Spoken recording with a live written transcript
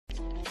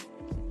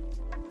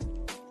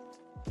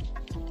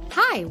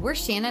Hi, we're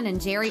Shannon and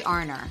Jerry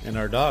Arner. And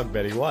our dog,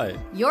 Betty White.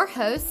 Your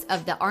hosts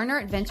of the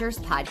Arner Adventures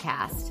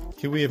podcast.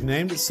 Could we have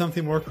named it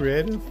something more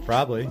creative?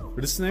 Probably.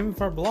 But it's the name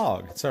of our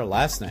blog. It's our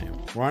last name.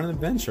 We're on an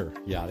adventure.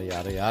 Yada,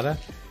 yada, yada.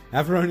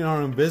 After owning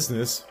our own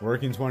business,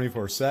 working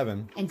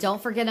 24/7. And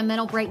don't forget a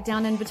mental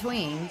breakdown in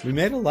between. We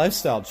made a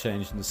lifestyle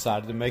change and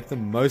decided to make the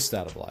most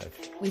out of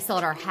life. We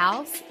sold our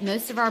house,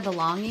 most of our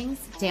belongings,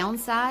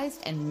 downsized,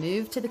 and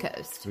moved to the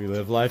coast. We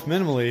live life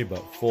minimally,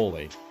 but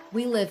fully.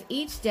 We live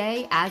each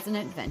day as an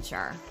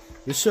adventure.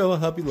 This show will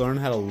help you learn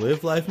how to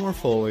live life more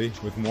fully,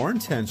 with more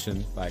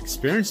intention, by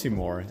experiencing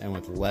more, and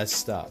with less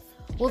stuff.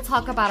 We'll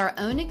talk about our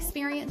own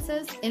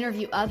experiences,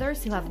 interview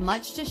others who have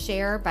much to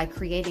share by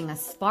creating a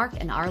spark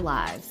in our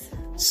lives.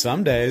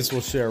 Some days we'll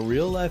share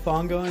real-life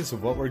ongoings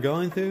of what we're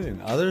going through, and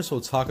others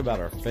will talk about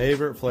our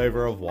favorite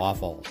flavor of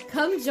waffle.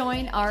 Come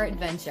join our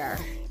adventure.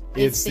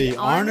 It's the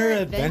Arner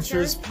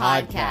Adventures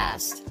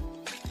Podcast.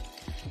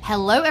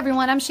 Hello,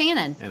 everyone. I'm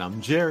Shannon. And I'm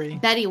Jerry.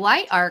 Betty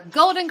White, our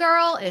golden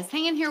girl, is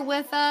hanging here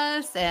with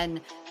us and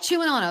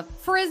chewing on a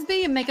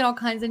Frisbee and making all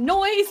kinds of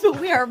noise.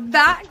 But we are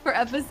back for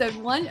episode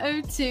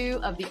 102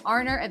 of the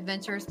Arner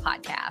Adventures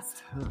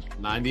Podcast.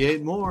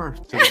 98 more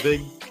to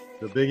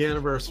the big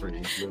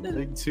anniversary, the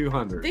big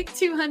 200. Big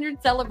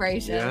 200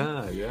 celebration.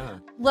 Yeah.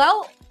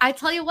 Well, I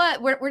tell you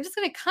what, we're just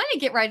going to kind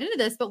of get right into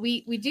this, but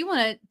we do want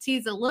to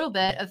tease a little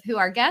bit of who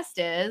our guest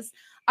is.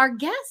 Our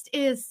guest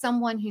is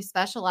someone who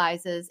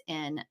specializes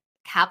in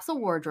capsule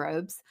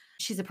wardrobes.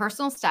 She's a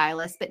personal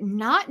stylist, but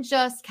not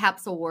just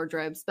capsule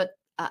wardrobes, but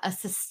a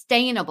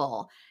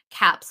sustainable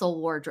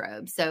capsule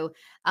wardrobe. So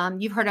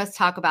you've heard us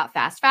talk about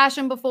fast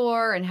fashion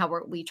before and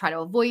how we try to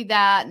avoid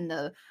that and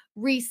the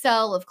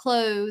resale of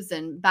clothes.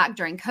 And back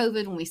during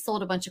COVID, when we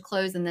sold a bunch of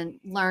clothes and then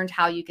learned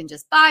how you can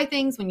just buy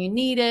things when you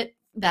need it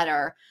that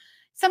are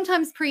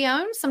sometimes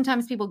pre-owned.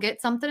 Sometimes people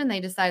get something and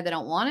they decide they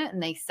don't want it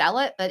and they sell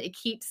it, but it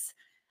keeps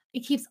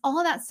all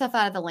of that stuff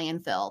out of the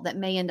landfill that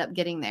may end up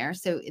getting there.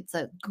 So it's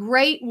a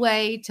great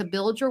way to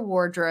build your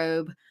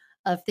wardrobe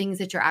of things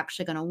that you're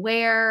actually going to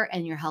wear,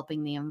 and you're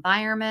helping the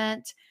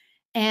environment.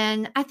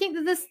 And I think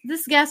that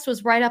this guest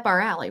was right up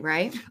our alley,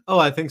 right? Oh,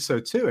 I think so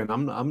too. And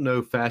I'm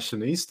no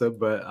fashionista,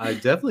 but I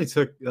definitely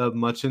took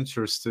much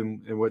interest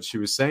in what she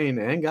was saying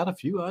and got a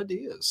few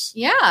ideas.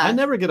 Yeah. I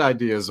never get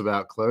ideas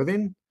about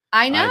clothing.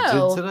 I know. I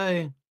did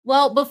today.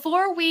 Well,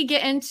 before we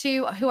get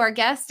into who our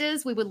guest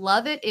is, we would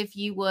love it if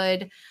you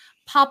would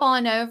pop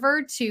on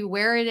over to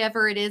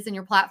wherever it is in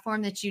your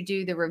platform that you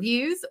do the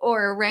reviews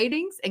or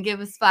ratings and give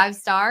us 5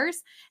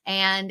 stars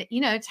and,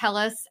 tell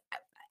us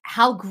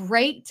how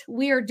great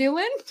we are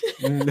doing.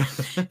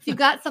 If you've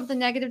got something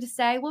negative to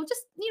say, well,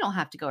 you don't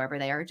have to go over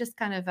there. Just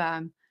kind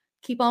of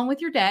keep on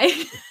with your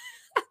day.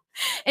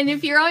 And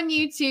if you're on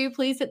YouTube,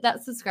 please hit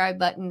that subscribe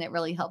button. It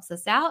really helps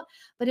us out.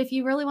 But if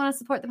you really want to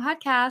support the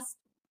podcast,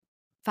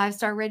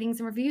 5-star ratings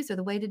and reviews are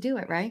the way to do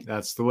it, right?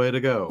 That's the way to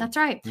go. That's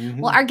right.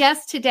 Mm-hmm. Well, our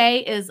guest today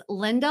is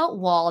Linda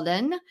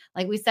Waldon.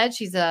 Like we said,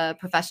 she's a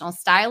professional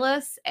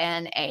stylist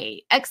and an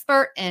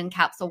expert in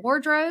capsule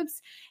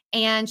wardrobes.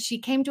 And she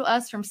came to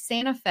us from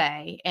Santa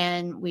Fe,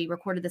 and we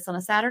recorded this on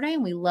a Saturday,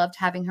 and we loved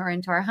having her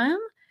into our home.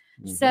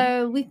 Mm-hmm.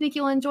 So we think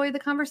you'll enjoy the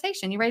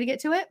conversation. You ready to get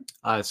to it?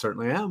 I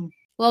certainly am.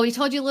 Well, we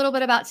told you a little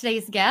bit about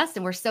today's guest,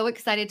 and we're so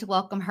excited to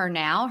welcome her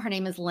now. Her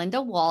name is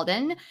Linda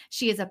Waldon.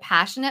 She is a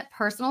passionate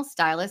personal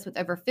stylist with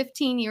over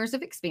 15 years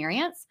of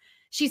experience.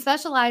 She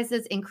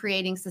specializes in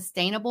creating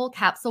sustainable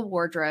capsule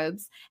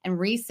wardrobes and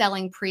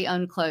reselling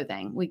pre-owned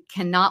clothing. We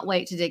cannot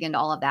wait to dig into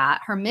all of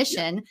that. Her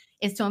mission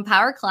is to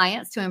empower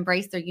clients to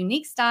embrace their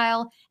unique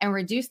style and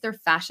reduce their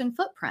fashion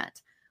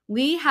footprint.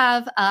 We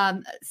have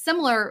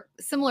similar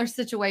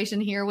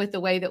situation here with the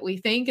way that we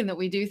think and that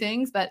we do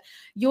things, but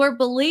your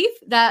belief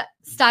that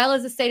style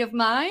is a state of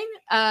mind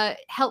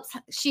helps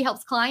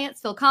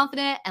clients feel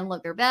confident and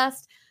look their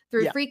best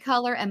through free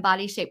color and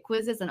body shape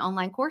quizzes and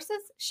online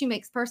courses. She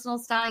makes personal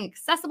styling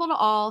accessible to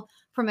all,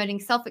 promoting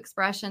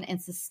self-expression and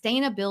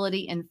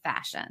sustainability in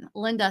fashion.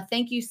 Linda,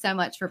 thank you so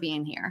much for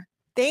being here.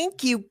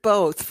 Thank you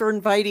both for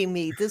inviting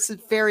me. This is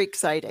very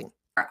exciting.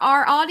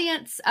 Our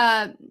audience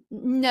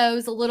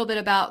knows a little bit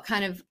about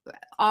kind of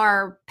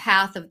our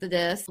path of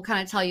this. We'll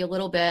kind of tell you a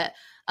little bit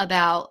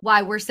about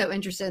why we're so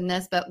interested in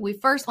this, but we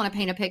first want to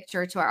paint a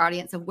picture to our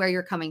audience of where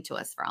you're coming to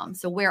us from.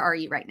 So where are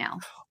you right now?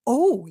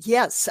 Oh,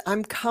 yes.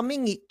 I'm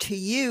coming to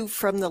you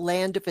from the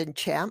land of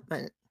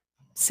enchantment,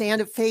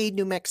 Santa Fe,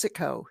 New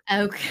Mexico.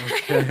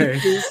 Okay.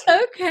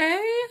 Okay.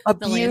 A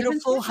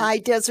beautiful high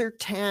desert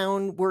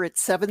town. We're at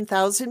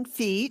 7,000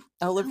 feet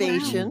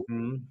elevation. Oh, wow.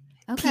 Mm-hmm.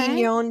 Okay.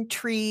 Pinon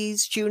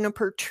trees,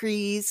 juniper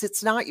trees.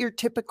 It's not your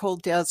typical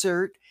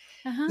desert.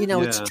 Uh-huh.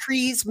 It's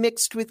trees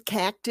mixed with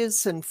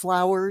cactus and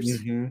flowers.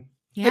 Mm-hmm.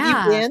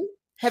 Yeah.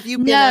 Have you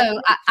been?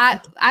 No,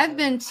 I've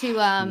been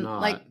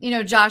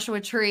to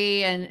Joshua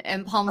Tree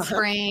and Palm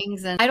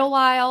Springs and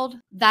Idlewild,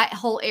 that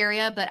whole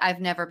area, but I've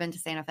never been to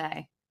Santa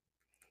Fe.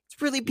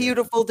 It's really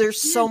beautiful. There's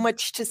so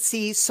much to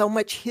see, so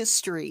much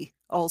history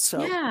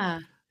also. Yeah.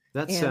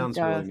 That And sounds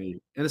really neat.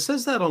 And it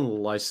says that on the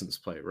license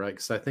plate, right?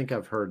 Because I think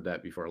I've heard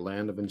that before.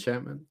 Land of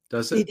Enchantment.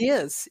 Does it? it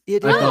is.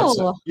 It I thought is.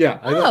 so. Oh, Yeah.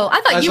 oh, I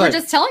I thought was you were like,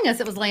 just telling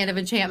us it was Land of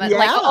Enchantment,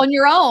 like Yeah. on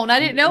your own. I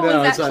didn't know it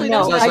no, was it's like, actually I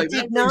known No, was that. I like, that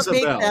did rings not a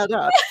make bell. that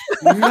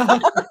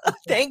up.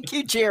 Thank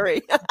you,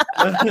 Jerry.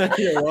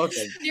 You're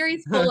welcome.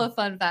 Jerry's full of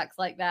fun facts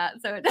like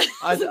that, so it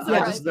I doesn't Yeah.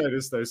 surprise just me.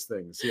 noticed those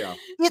things. Yeah.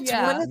 It's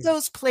one Yeah. of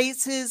those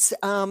places,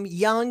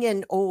 young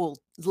and old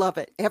love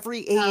it.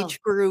 Every Oh,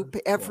 age group,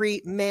 Cool.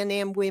 every men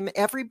and women,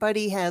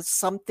 everybody has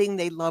something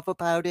they love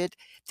about it.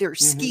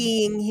 There's Mhm.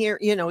 skiing here,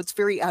 it's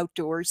very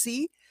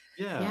outdoorsy.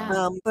 Yeah.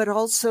 yeah. But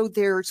also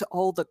there's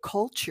all the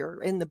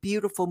culture and the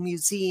beautiful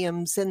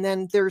museums, and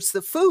then there's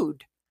the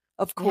food,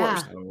 of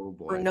course. Yeah. Oh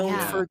We're boy. known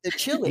Yeah. for the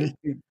chili.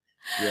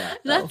 Yeah. So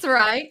That's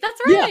right.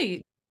 That's yeah,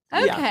 right.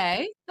 yeah,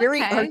 Okay.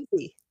 very Okay.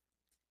 artsy.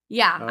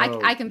 Yeah,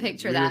 I Oh, can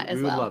picture we that as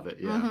we would well. love it.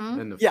 Yeah.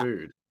 And the Yeah.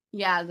 food.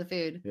 Yeah, the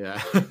food. Yeah.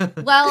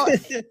 Well,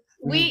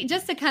 we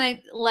just to kind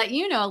of let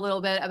you know a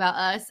little bit about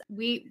us,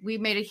 we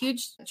made a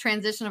huge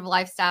transition of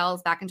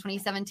lifestyles back in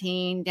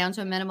 2017 down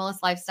to a minimalist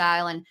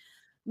lifestyle. And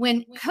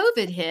when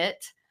COVID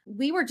hit,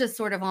 we were just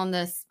sort of on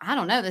this, I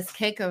don't know, this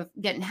kick of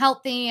getting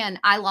healthy. And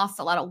I lost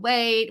a lot of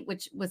weight,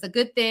 which was a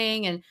good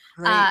thing. And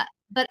Right.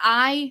 but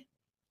I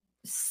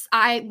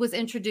was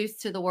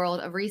introduced to the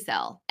world of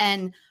resale,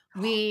 and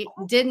we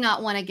did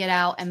not want to get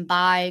out and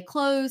buy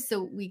clothes.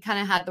 So we kind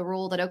of had the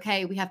rule that,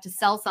 okay, we have to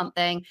sell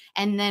something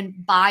and then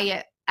buy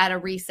it at a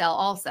resale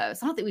also.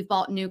 So I don't think we've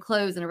bought new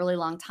clothes in a really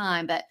long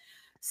time, but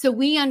so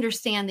we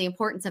understand the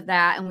importance of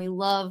that. And we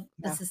love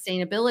the Yeah.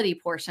 sustainability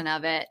portion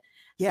of it,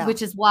 Yeah.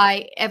 which is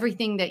why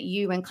everything that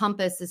you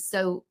encompass is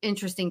so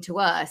interesting to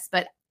us.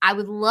 But I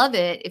would love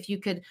it if you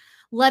could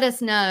let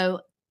us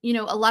know.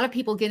 A lot of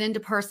people get into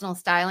personal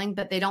styling,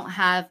 but they don't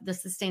have the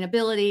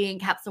sustainability and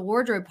capsule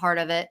wardrobe part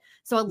of it.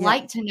 So I'd Yeah.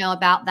 like to know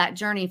about that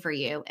journey for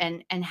you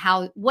and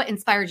what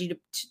inspired you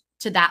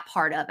to that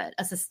part of it,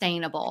 a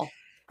sustainable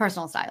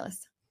personal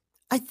stylist.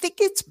 I think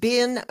it's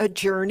been a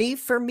journey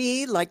for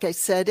me. Like I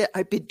said,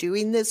 I've been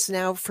doing this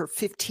now for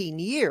 15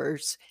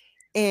 years.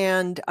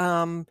 And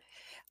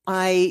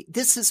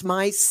this is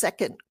my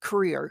second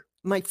career.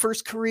 My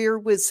first career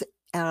was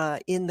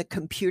in the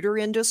computer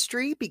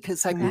industry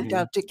because I Okay. moved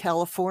out to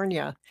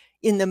California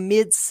in the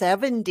mid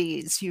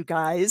 70s, you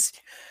guys.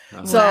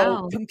 Uh-huh. So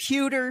Wow.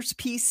 computers,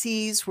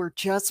 PCs were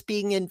just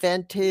being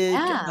invented.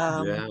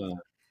 Yeah. Yeah.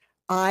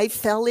 I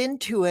fell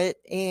into it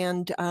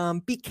and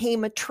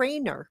became a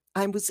trainer.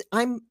 I'm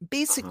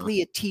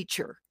basically a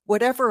teacher.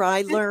 Whatever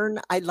I learn,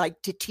 I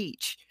like to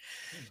teach.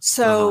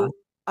 So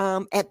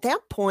at that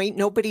point,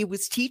 nobody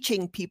was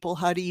teaching people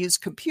how to use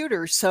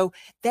computers. So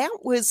that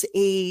was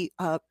a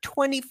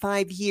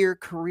 25-year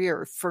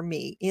career for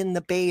me in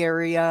the Bay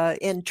Area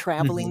and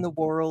traveling the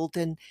world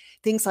and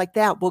things like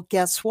that. Well,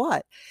 guess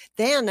what?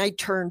 Then I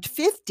turned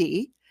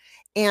 50.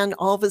 And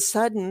all of a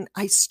sudden,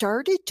 I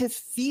started to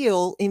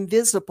feel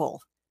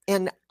invisible.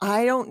 And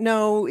I don't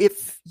know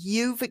if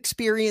you've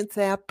experienced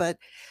that, but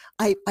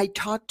I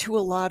talk to a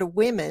lot of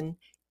women,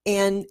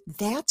 and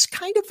that's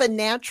kind of a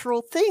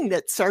natural thing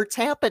that starts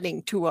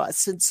happening to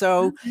us. And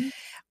so Mhm.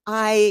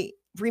 I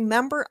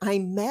remember I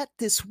met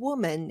this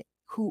woman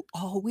who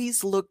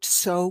always looked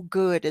so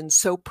good and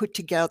so put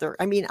together.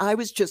 I mean, I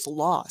was just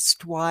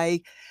lost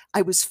why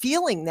I was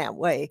feeling that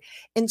way.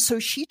 And so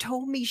she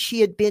told me she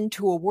had been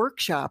to a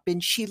workshop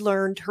and she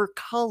learned her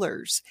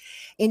colors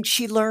and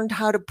she learned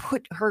how to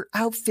put her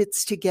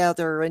outfits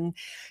together. And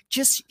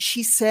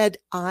she said,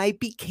 I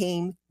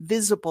became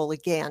visible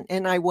again.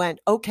 And I went,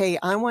 okay,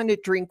 I want to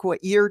drink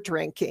what you're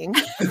drinking.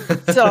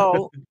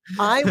 So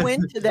I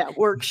went to that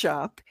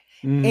workshop.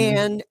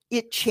 And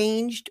it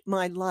changed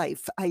my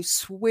life. I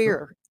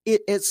swear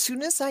it, as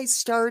soon as I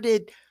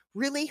started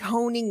really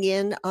honing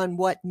in on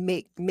what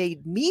made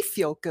me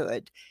feel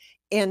good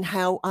and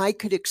how I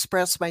could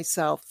express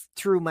myself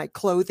through my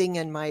clothing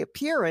and my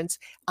appearance,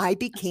 I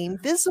became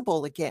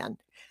visible again.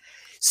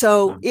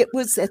 So it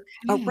was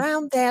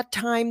around that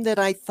time that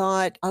I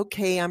thought,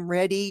 okay, I'm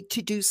ready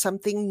to do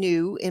something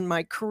new in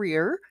my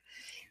career.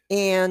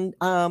 And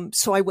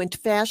so I went to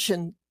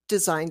fashion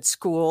design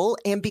school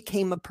and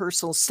became a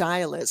personal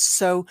stylist.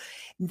 So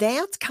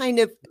that's kind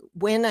of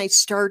when I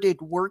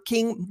started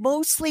working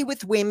mostly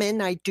with women.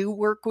 I do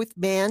work with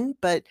men,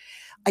 but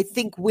I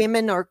think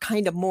women are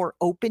kind of more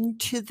open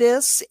to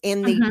this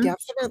and they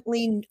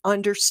definitely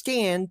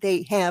understand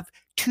they have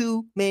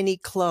too many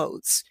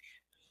clothes.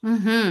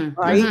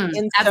 Right.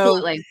 And so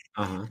Absolutely.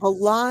 a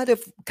lot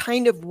of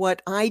kind of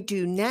what I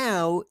do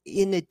now,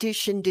 in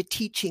addition to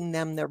teaching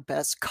them their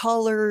best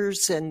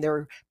colors and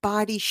their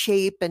body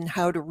shape and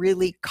how to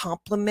really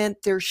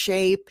complement their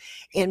shape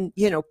and,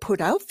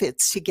 put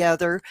outfits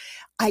together,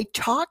 I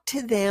talk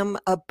to them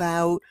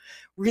about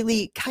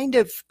really kind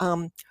of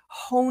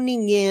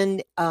honing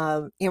in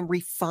and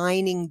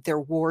refining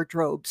their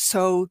wardrobe.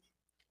 So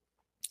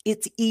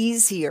it's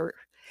easier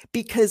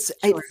because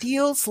it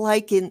feels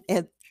like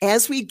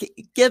as we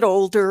get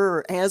older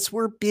or as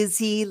we're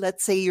busy,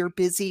 let's say you're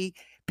busy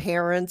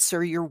parents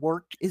or your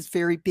work is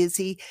very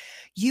busy,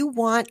 you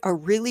want a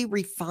really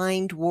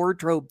refined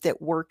wardrobe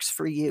that works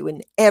for you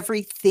and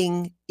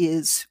everything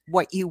is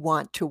what you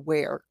want to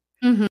wear.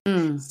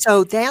 Mhm.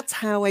 So that's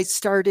how I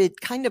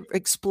started kind of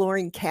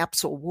exploring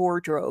capsule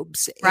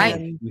wardrobes.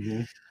 Right.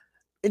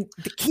 And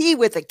the key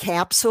with a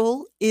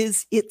capsule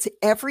is it's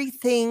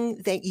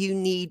everything that you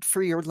need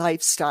for your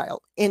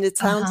lifestyle. And it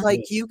sounds Uh-huh.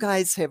 like you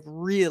guys have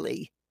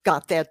really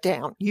got that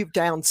down. You've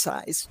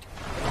downsized.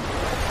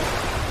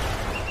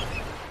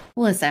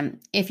 Listen,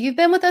 if you've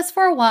been with us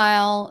for a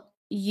while,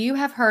 you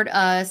have heard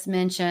us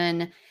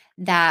mention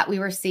that we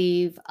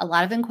receive a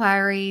lot of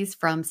inquiries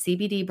from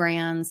CBD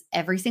brands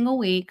every single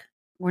week.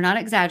 We're not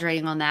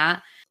exaggerating on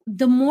that.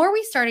 The more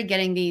we started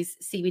getting these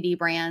CBD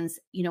brands,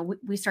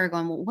 we started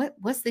going, well,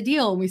 what's the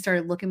deal? And we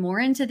started looking more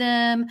into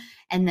them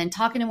and then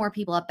talking to more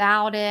people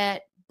about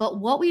it. But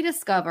what we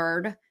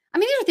discovered, I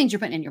mean, these are things you're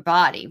putting in your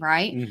body,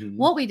 right?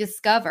 What we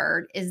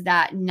discovered is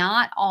that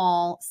not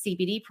all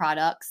CBD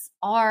products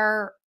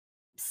are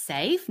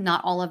safe.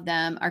 Not all of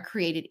them are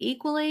created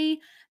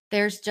equally.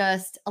 There's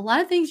just a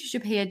lot of things you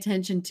should pay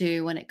attention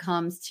to when it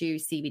comes to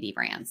CBD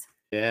brands.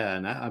 Yeah,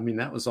 and I mean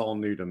that was all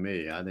new to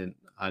me. I didn't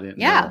know a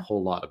Yeah.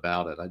 whole lot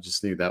about it. I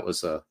just knew that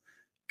was a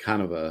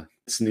kind of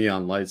it's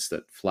neon lights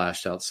that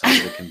flashed outside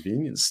of the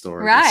convenience store.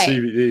 But Right.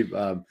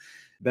 CBD,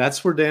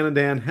 that's where Dan and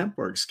Dan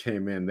Hempworks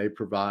came in. They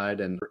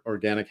provide an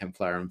organic hemp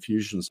flower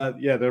infusions.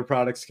 Their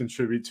products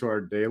contribute to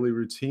our daily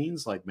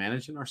routines, like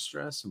managing our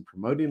stress and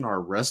promoting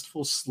our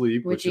restful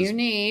sleep, Which is you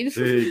need.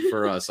 big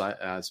for us. I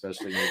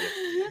especially need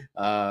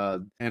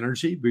it.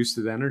 Energy,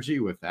 boosted energy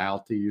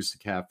without the use of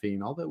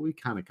caffeine, although we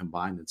kind of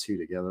combine the two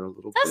together a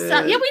little bit.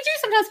 Yeah, we do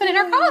sometimes put it in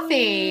our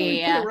coffee.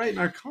 We put it right in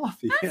our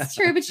coffee. That's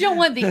true, but you don't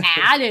want the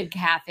added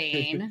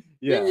caffeine.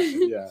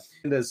 Yeah.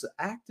 And as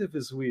active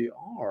as we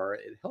are,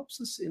 it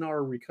helps us in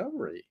our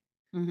recovery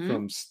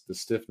from the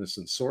stiffness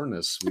and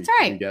soreness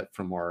we get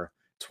from our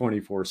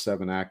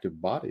 24/7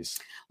 active bodies.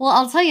 Well,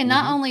 I'll tell you,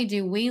 not only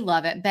do we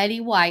love it, Betty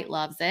White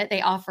loves it.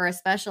 They offer a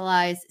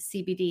specialized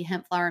CBD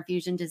hemp flower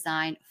infusion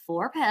designed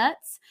for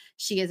pets.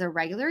 She is a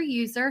regular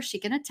user. She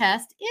can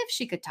attest if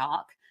she could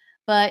talk.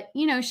 But,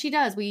 she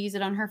does. We use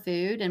it on her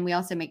food, and we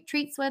also make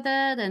treats with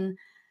it. And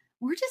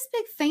we're just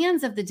big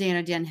fans of the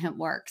Dan Dan Hemp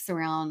Works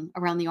around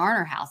the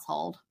Arner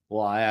household.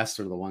 Well, I asked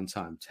her the one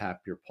time,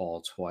 tap your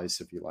paw twice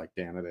if you like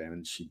Dan,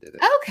 and she did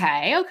it.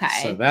 Okay.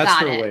 So that's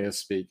her way of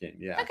speaking.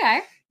 Yeah.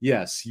 Okay.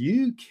 Yes,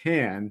 you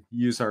can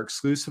use our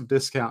exclusive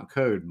discount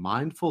code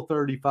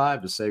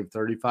Mindful35 to save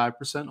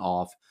 35%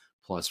 off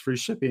plus free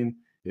shipping.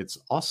 It's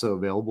also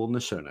available in the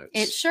show notes.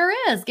 It sure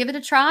is. Give it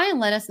a try and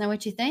let us know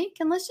what you think.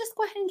 And let's just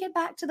go ahead and get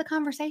back to the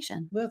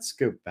conversation. Let's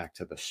go back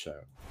to the show.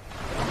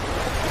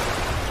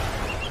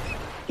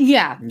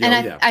 Yeah.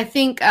 And I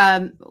think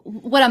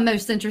what I'm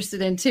most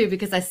interested in too,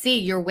 because I see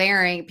you're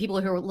wearing, people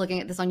who are looking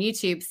at this on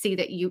YouTube see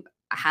that you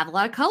have a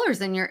lot of colors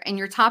in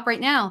your top right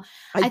now.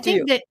 I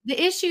think that the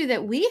issue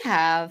that we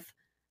have,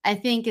 I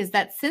think, is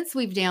that since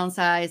we've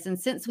downsized and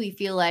since we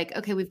feel like,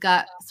 okay, we've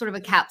got sort of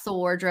a capsule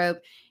wardrobe,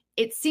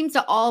 it seems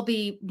to all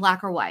be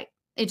black or white.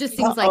 It just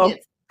seems like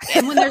it's,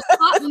 and when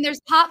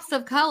there's pops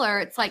of color,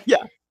 it's like,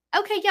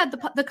 okay,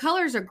 the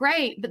colors are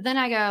great. But then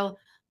I go,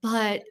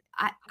 but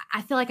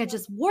I feel like I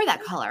just wore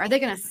that color. Are they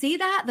going to see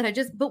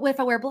but if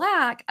I wear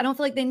black, I don't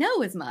feel like they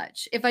know as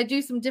much if I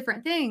do some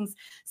different things.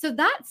 So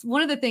that's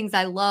one of the things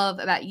I love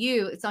about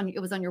you.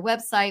 It was on your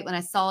website when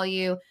I saw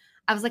you.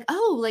 I was like,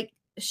 oh, like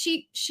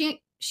she's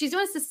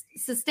doing a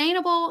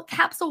sustainable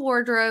capsule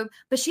wardrobe,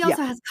 but she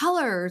also has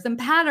colors and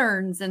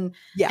patterns. And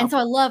so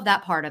I love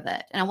that part of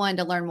it. And I wanted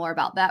to learn more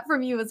about that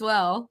from you as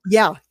well.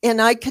 Yeah.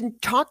 And I can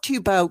talk to you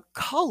about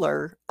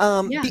color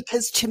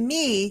because to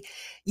me,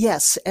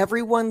 yes,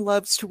 everyone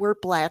loves to wear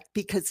black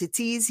because it's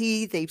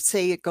easy. They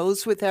say it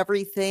goes with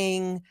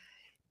everything.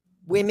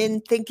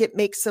 Women think it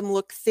makes them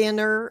look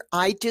thinner.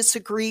 I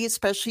disagree,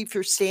 especially if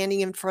you're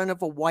standing in front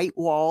of a white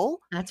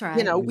wall. That's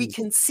right. We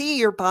can see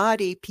your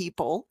body,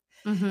 people.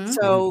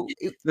 So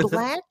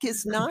black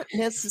is not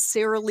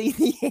necessarily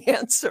the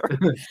answer.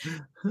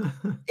 And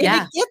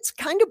it gets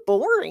kind of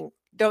boring,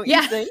 don't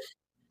you think?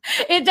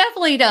 It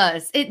definitely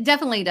does. It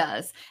definitely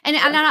does. And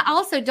I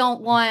also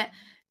don't want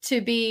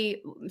to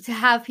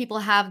have people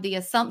have the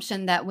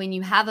assumption that when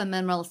you have a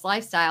minimalist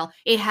lifestyle,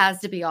 it has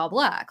to be all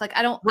black. Like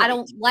I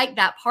don't like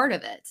that part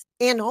of it.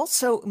 And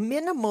also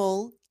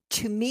minimal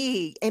to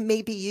me, and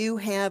maybe you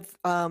have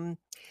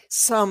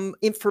some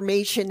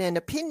information and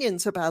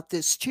opinions about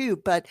this too,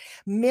 but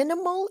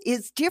minimal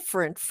is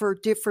different for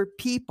different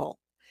people.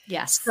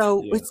 Yes.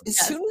 So as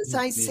soon as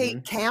I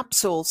say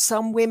capsule,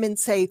 some women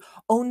say,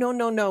 oh,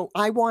 no,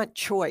 I want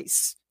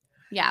choice.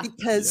 Yeah.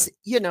 Because,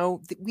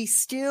 we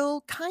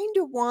still kind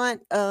of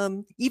want,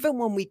 even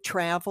when we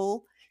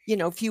travel,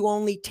 if you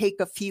only take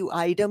a few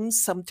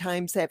items,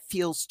 sometimes that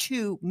feels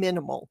too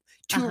minimal,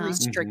 too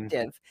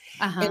restrictive.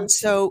 And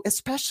so,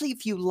 especially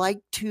if you like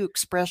to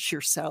express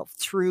yourself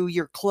through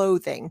your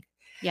clothing,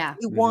 you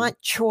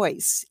want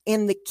choice.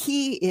 And the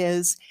key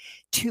is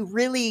to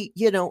really,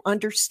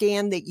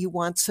 understand that you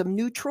want some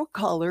neutral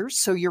colors.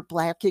 So your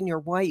black and your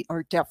white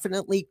are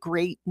definitely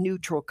great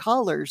neutral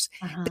colors.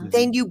 Uh-huh. But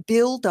then you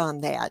build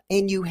on that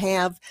and you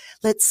have,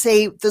 let's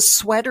say, the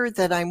sweater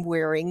that I'm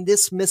wearing,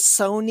 this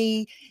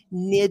Missoni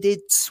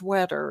knitted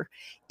sweater,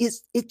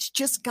 it's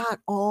just got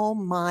all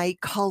my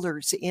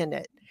colors in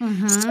it.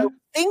 So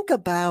think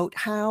about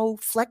how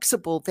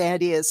flexible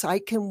that is. I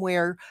can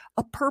wear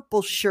a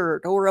purple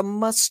shirt or a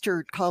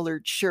mustard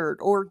colored shirt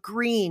or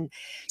green.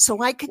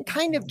 So I can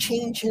kind of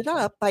change it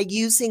up by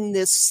using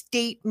this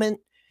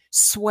statement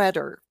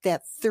sweater,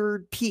 that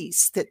third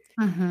piece that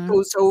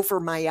goes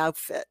over my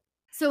outfit.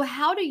 So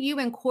how do you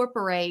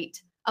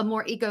incorporate a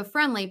more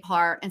eco-friendly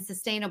part and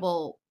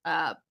sustainable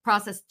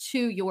process to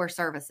your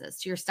services,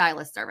 to your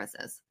stylist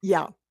services?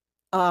 Yeah.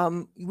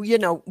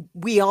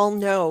 We all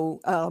know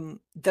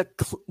the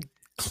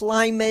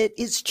climate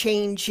is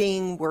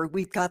changing, where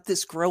we've got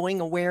this growing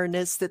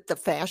awareness that the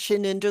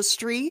fashion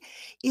industry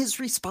is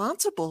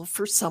responsible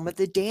for some of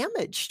the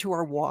damage to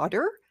our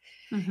water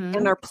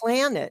and our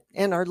planet,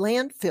 and our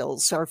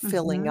landfills are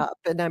filling up.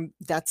 And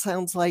that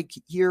sounds like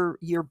you're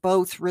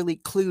both really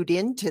clued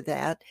into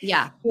that.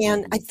 Yeah.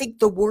 And I think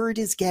the word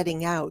is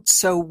getting out.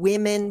 So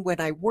women, when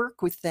I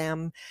work with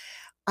them,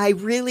 I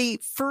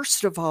really,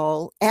 first of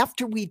all,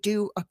 after we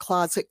do a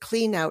closet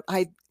clean out,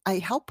 I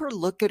help her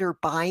look at her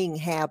buying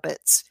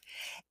habits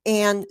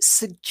and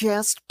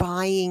suggest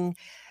buying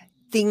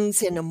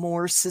things in a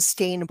more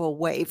sustainable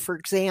way. For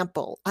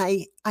example,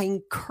 I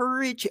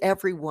encourage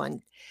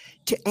everyone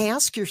to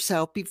ask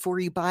yourself before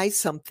you buy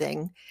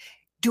something,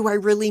 do I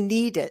really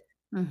need it?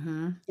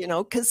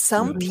 Because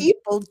some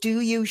people do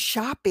use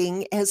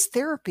shopping as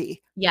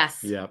therapy.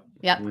 Yes. Yep.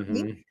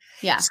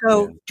 Yeah.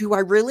 So do I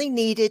really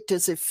need it?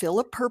 Does it fill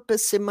a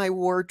purpose in my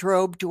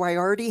wardrobe? Do I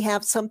already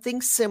have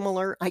something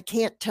similar? I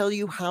can't tell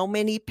you how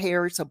many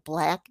pairs of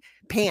black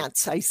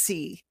pants I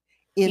see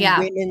in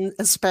women,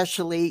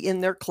 especially in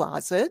their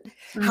closet.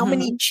 How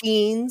many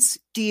jeans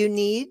do you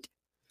need?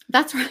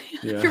 That's right.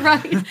 Yeah. You're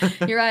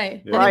right. You're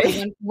right.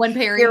 Right. One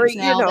pair Very, each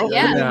now, but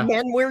yeah.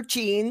 men wear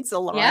jeans a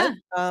lot. Yeah.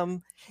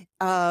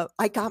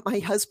 I got my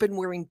husband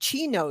wearing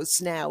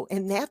chinos now,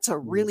 and that's a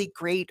really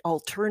great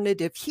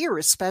alternative here,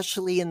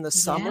 especially in the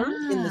summer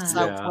in the Yeah.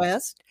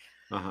 Southwest.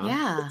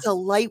 Yeah. It's a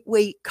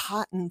lightweight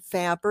cotton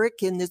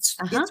fabric, and it's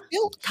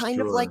built kind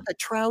of like Sure. a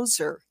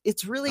trouser.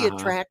 It's really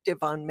attractive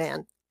on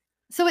men.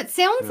 So it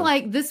sounds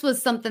like this was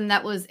something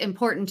that was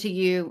important to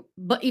you,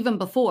 but even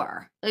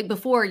before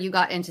you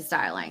got into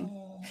styling.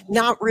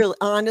 Not really,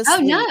 honestly.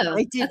 Oh, no.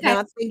 I did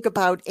not think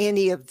about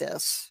any of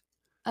this.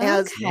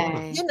 As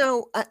Okay.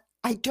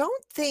 I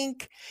don't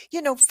think,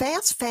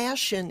 fast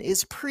fashion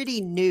is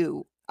pretty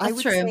new. I That's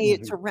would true. say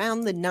it's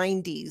around the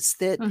 90s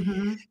that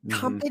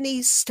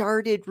companies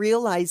started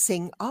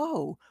realizing,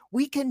 oh,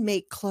 we can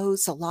make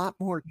clothes a lot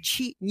more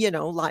cheap, a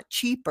lot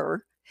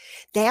cheaper.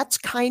 That's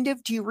kind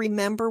of, do you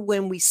remember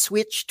when we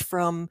switched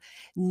from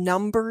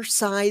number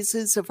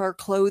sizes of our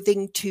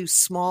clothing to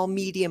small,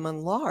 medium,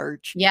 and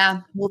large?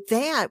 Yeah. Well,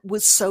 that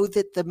was so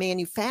that the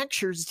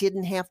manufacturers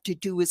didn't have to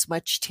do as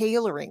much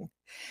tailoring.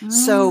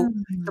 So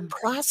the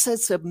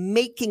process of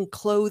making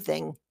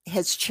clothing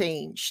has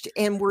changed,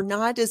 and we're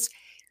not as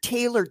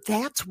tailored.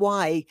 That's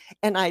why,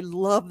 and I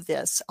love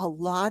this, a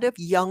lot of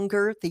the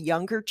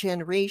younger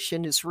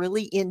generation is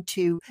really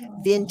into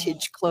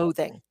vintage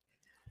clothing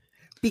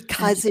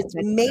because it's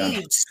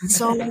made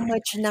so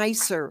much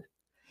nicer.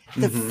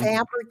 The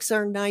fabrics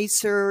are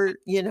nicer,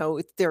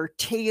 they're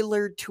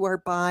tailored to our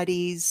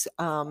bodies,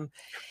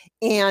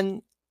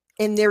 and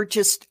they're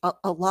just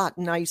a lot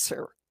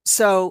nicer.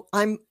 So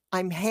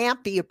I'm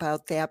happy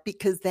about that,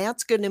 because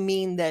that's going to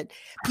mean that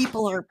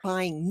people aren't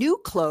buying new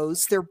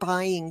clothes. They're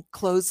buying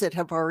clothes that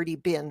have already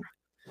been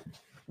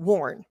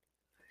worn.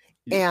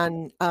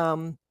 And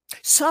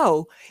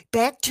so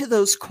back to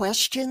those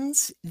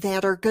questions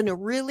that are going to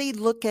really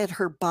look at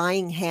her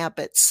buying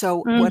habits.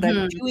 So what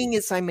I'm doing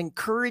is I'm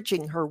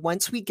encouraging her,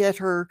 once we get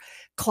her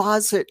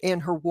closet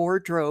and her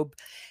wardrobe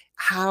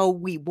how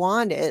we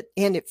want it,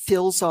 and it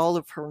fills all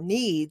of her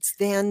needs,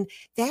 then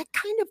that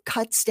kind of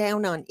cuts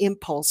down on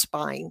impulse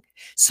buying.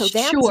 So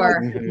that's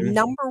like the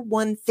number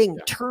one thing.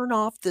 Turn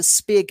off the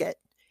spigot.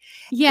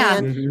 Yeah.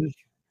 And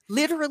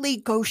literally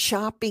go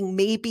shopping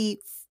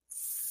maybe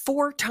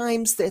 4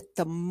 times at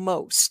the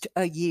most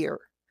a year.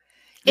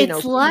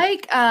 It's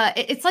like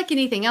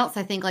anything else.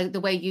 I think, like the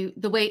way,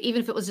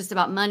 even if it was just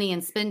about money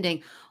and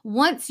spending,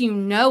 once you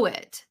know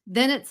it,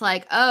 then it's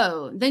like,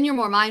 oh, then you're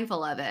more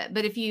mindful of it.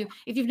 But if you've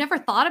never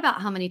thought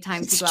about how many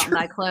times you go out and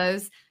buy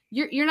clothes,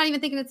 you're not even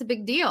thinking it's a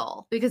big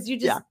deal, because you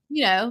just,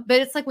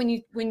 but it's like when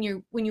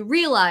you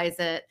realize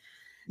it,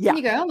 then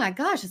you go, oh my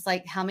gosh, it's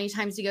like, how many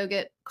times do you go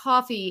get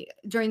coffee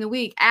during the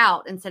week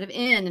out instead of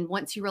in? And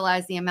once you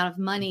realize the amount of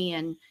money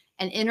and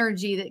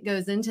energy that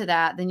goes into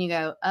that, then you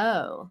go,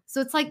 oh.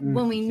 So it's like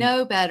when we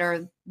know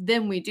better,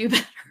 then we do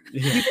better.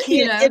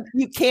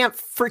 You can't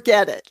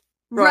forget it.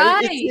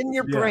 Right? It's in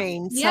your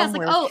brain somewhere. It's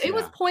like, oh, it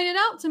was pointed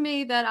out to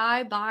me that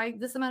I buy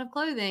this amount of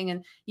clothing,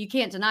 and you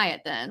can't deny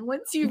it then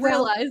once you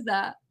realize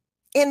that.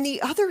 And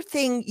the other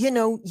thing,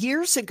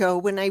 years ago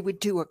when I would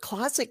do a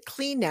closet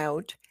clean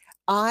out,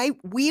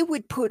 we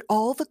would put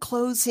all the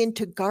clothes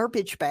into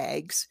garbage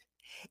bags,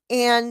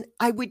 and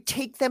I would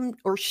take them,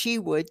 or she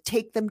would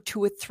take them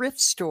to a thrift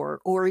store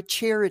or a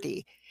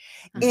charity.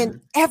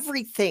 And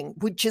everything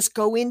would just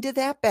go into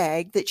that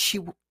bag that she,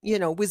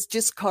 was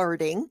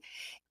discarding.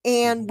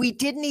 And we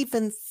didn't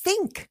even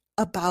think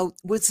about,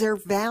 was there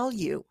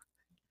value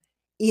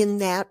in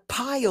that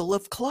pile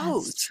of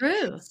clothes? That's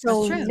true.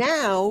 So That's true.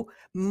 now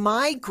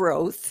my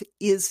growth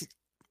is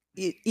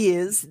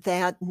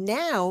that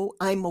now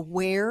I'm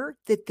aware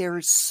that there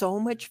is so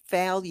much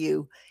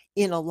value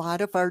in a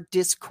lot of our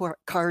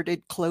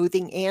discarded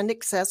clothing and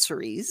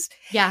accessories,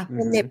 Yeah.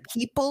 and that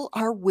people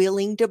are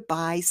willing to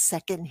buy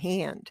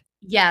secondhand.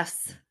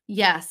 Yes.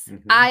 Yes.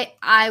 I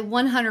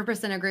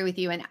 100% agree with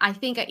you. And I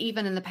think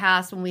even in the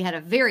past, when we had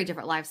a very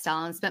different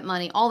lifestyle and spent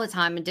money all the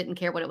time and didn't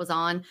care what it was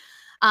on,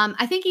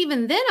 I think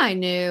even then I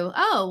knew,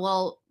 oh,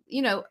 well,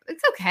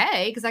 it's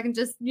okay because I can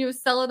just,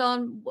 sell it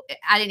on.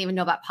 I didn't even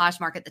know about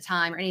Poshmark at the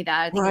time or any of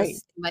that. I think it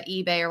was about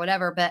eBay or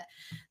whatever.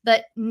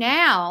 But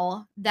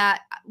now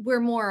that we're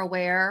more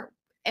aware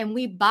and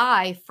we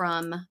buy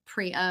from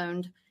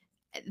pre-owned,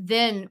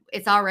 then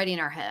it's already in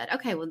our head.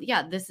 Okay, well,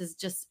 yeah, this is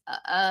just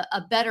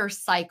a better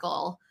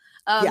cycle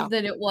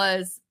than it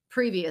was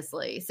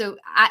previously. So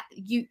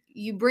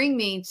you bring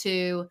me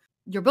to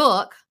your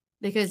book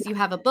because you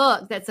have a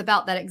book that's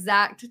about that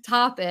exact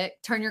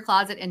topic, turn your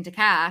closet into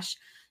cash.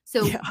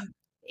 So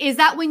is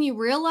that when you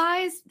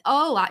realized,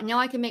 now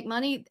I can make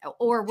money,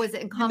 or was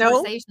it in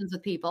conversations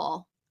with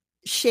people?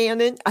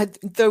 Shannon,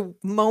 the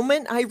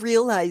moment I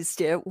realized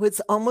it was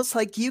almost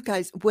like you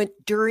guys went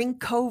during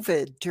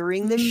COVID,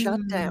 during the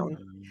shutdown.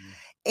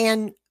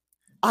 And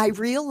I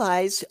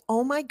realized,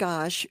 oh my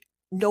gosh,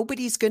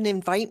 nobody's going to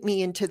invite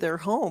me into their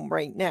home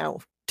right now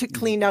to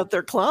clean out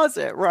their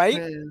closet,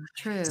 right?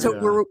 True.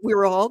 So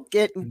we're all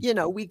getting,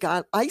 we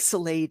got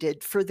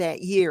isolated for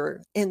that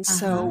year. And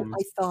so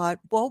I thought,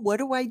 well,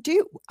 what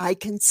do? I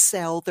can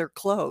sell their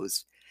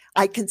clothes.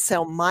 I can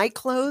sell my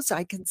clothes.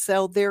 I can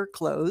sell their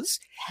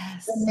clothes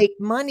and make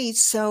money.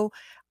 So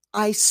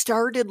I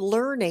started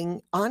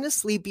learning.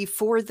 Honestly,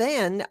 before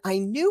then, I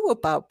knew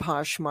about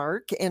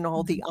Poshmark and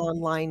all the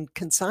online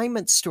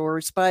consignment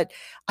stores, but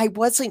I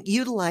wasn't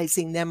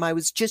utilizing them. I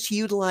was just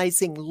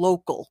utilizing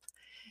local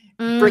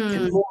brick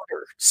and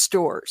mortar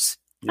stores.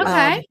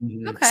 Okay.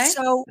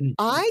 So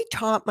I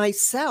taught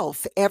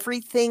myself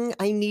everything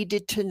I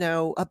needed to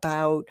know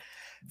about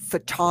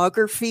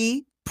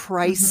photography,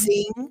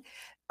 pricing,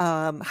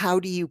 how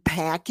do you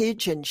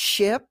package and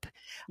ship,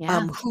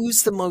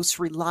 who's the most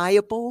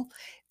reliable.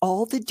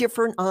 All the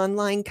different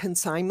online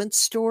consignment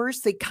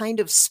stores, they kind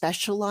of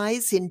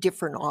specialize in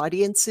different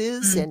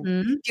audiences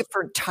and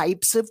different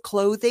types of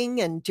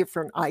clothing and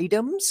different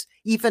items,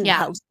 even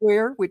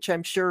houseware, which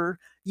I'm sure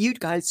you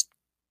guys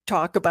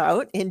talk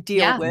about and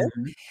deal with.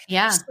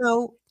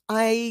 So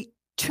I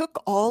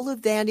took all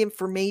of that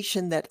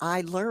information that I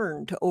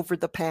learned over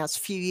the past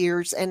few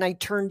years and I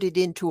turned it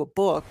into a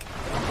book.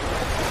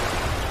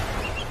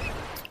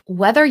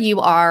 Whether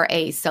you are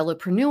a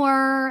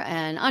solopreneur,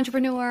 an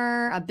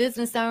entrepreneur, a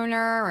business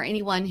owner, or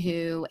anyone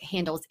who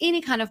handles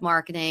any kind of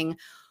marketing,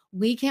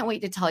 we can't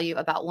wait to tell you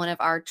about one of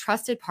our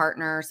trusted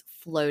partners,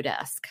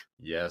 Flowdesk.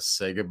 Yes,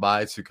 say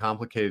goodbye to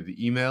complicated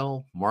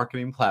email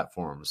marketing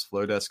platforms.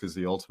 Flowdesk is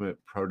the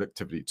ultimate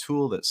productivity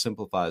tool that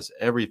simplifies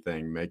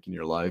everything, making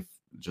your life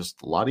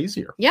just a lot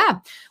easier. Yeah.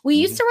 We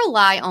used to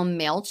rely on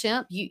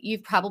MailChimp.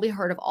 You've probably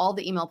heard of all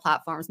the email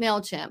platforms,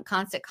 MailChimp,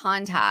 Constant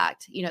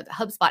Contact,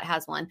 HubSpot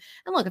has one.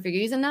 And look, if you're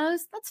using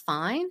those, that's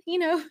fine.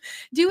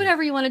 Do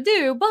whatever you want to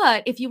do.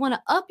 But if you want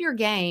to up your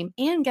game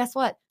and guess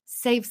what?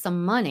 Save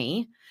some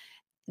money.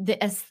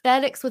 The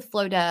aesthetics with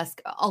Flowdesk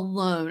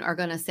alone are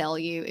going to sell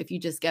you if you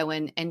just go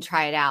in and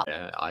try it out.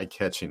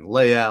 Eye-catching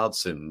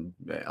layouts and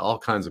all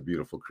kinds of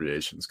beautiful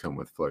creations come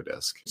with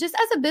Flowdesk. Just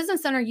as a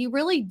business owner, you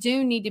really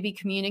do need to be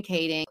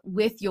communicating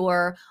with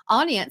your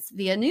audience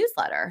via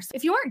newsletters.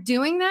 If you aren't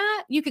doing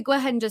that, you could go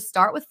ahead and just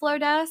start with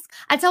Flowdesk.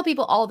 I tell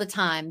people all the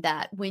time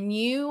that when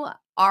you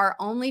are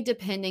only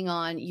depending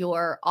on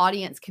your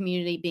audience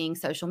community being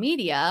social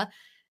media,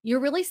 you're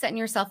really setting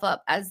yourself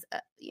up as a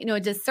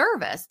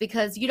disservice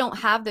because you don't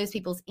have those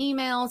people's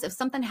emails. If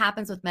something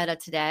happens with Meta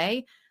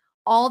today,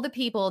 all the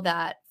people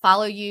that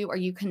follow you or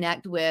you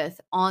connect with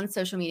on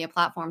social media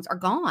platforms are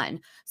gone.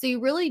 So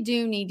you really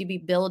do need to be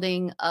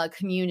building a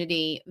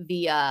community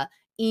via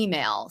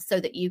email so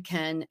that you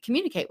can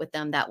communicate with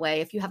them that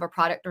way if you have a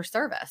product or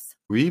service.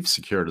 We've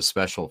secured a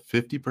special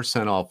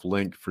 50% off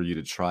link for you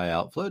to try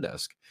out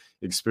Flowdesk.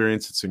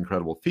 Experience its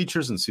incredible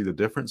features and see the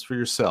difference for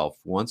yourself.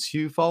 Once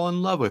you fall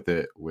in love with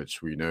it,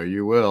 which we know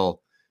you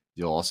will,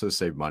 you'll also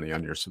save money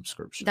on your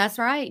subscription. That's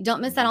right. Don't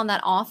miss out on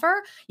that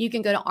offer. You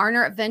can go to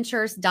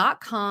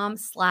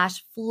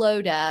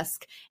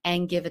arnerventures.com/Flowdesk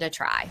and give it a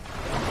try.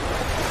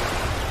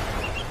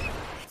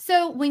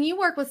 So when you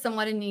work with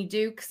someone and you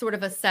do sort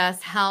of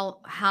assess how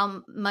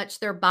much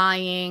they're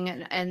buying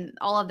and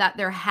all of that,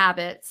 their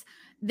habits,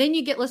 then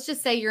you get, let's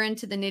just say you're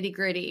into the nitty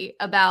gritty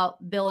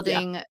about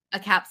building a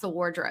capsule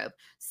wardrobe.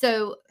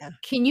 So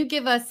can you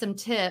give us some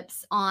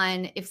tips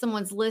on if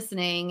someone's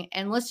listening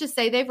and let's just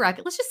say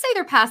let's just say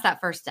they're past that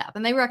first step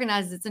and they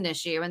recognize it's an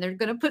issue and they're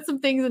going to put some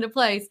things into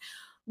place.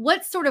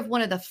 What's sort of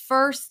one of the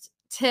first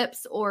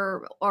tips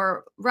or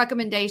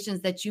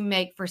recommendations that you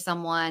make for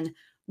someone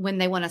when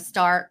they want to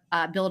start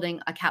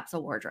building a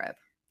capsule wardrobe?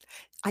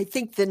 I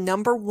think the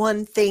number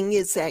one thing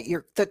is that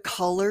the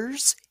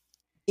colors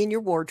in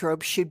your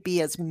wardrobe should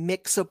be as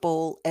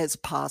mixable as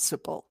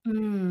possible.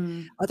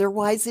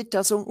 Otherwise, it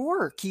doesn't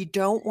work. You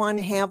don't want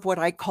to have what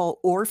I call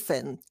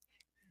orphan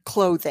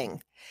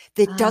clothing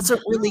that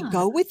doesn't really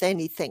go with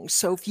anything.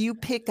 So if you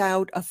pick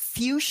out a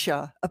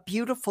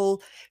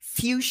beautiful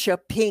fuchsia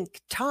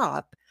pink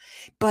top,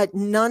 but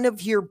none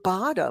of your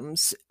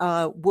bottoms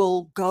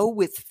will go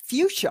with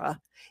fuchsia,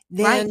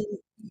 then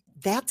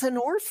that's an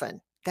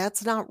orphan.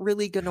 That's not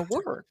really going to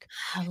work.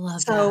 I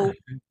love so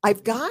that.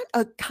 I've got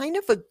a kind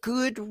of a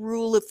good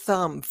rule of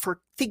thumb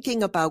for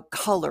thinking about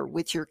color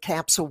with your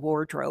capsule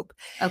wardrobe.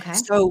 Okay.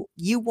 So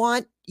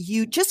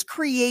you just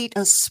create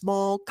a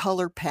small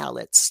color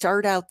palette.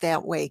 Start out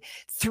that way.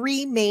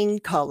 3 main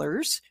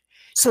colors.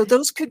 So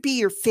those could be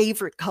your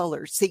favorite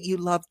colors that you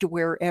love to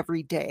wear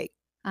every day.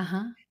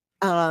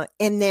 And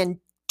then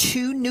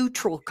 2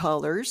 neutral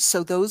colors.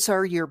 So those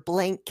are your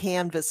blank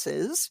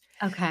canvases.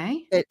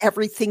 Okay. That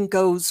everything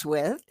goes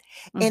with.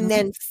 And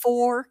then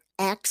 4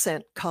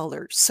 accent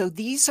colors. So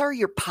these are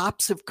your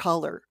pops of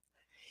color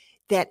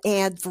that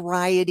add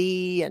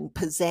variety and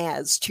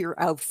pizzazz to your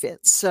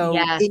outfits. So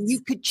and you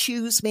could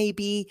choose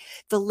maybe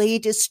the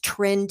latest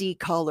trendy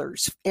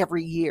colors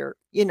every year.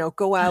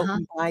 Go out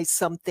and buy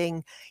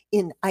something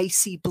in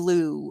icy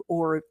blue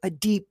or a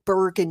deep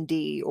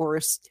burgundy or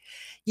a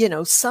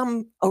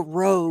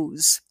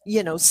rose,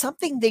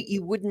 something that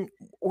you wouldn't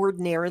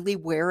ordinarily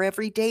wear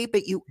every day,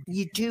 but you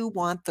do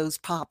want those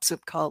pops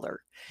of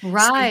color.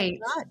 Right.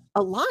 So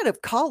a lot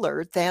of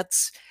color.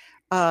 That's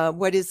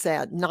what is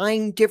that?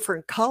 9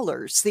 different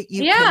colors that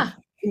you can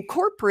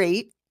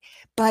incorporate,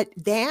 but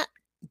that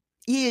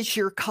is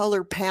your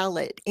color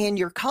palette. And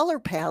your color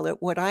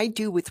palette, what I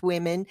do with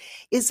women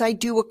is I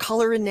do a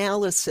color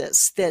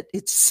analysis that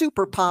it's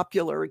super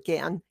popular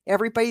again.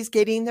 Everybody's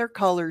getting their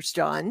colors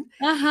done.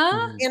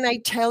 And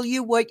I tell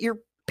you what your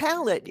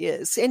palette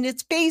is. And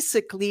it's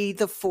basically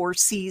the 4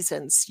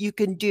 seasons. You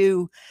can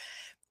do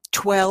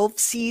 12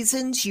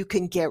 seasons. You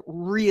can get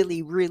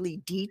really,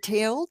 really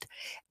detailed.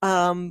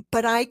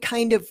 But I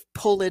kind of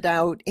pull it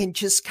out and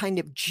just kind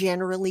of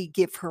generally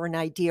give her an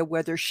idea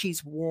whether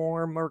she's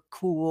warm or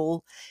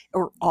cool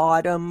or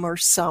autumn or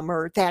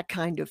summer, that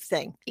kind of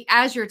thing.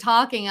 As you're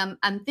talking,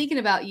 I'm thinking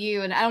about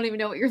you and I don't even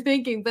know what you're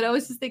thinking, but I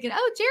was just thinking,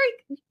 oh,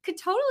 Jerry could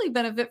totally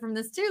benefit from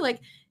this too. Like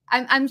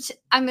I'm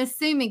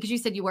assuming, because you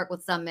said you work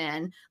with some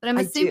men, but I'm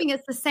assuming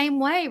it's the same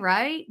way,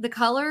 right? The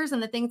colors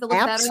and the things that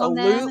look better on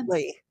them.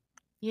 Absolutely.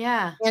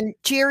 Yeah. And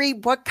Jerry,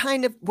 what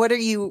are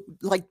you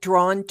like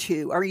drawn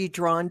to? Are you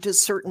drawn to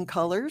certain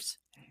colors?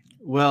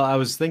 Well, I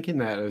was thinking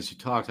that as you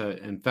talked,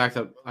 in fact,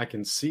 I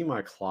can see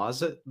my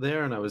closet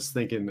there. And I was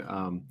thinking,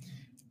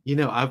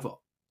 I've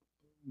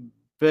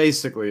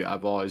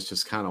always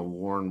just kind of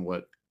worn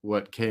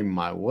what came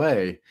my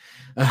way.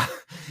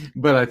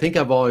 But I think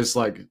I've always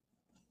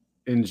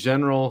in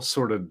general,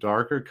 sort of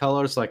darker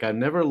colors. Like I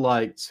never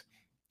liked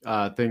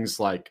things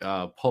like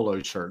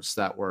polo shirts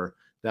that were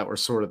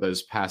sort of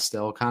those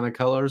pastel kind of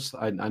colors.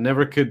 I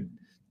never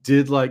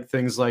did like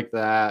things like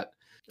that.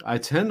 I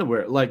tend to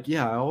wear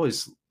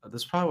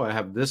that's probably why I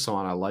have this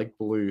on. I like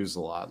blues a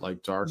lot,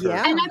 like darker.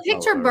 Yeah. And I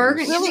picture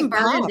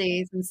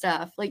burgundies and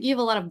stuff. Like you have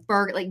a lot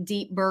of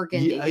deep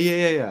burgundy.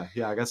 Yeah.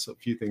 I got a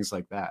few things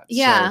like that.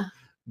 Yeah. So,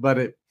 but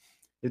it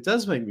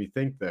does make me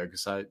think though,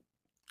 because I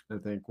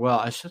think, well,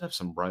 I should have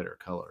some brighter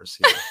colors.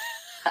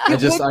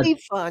 It would be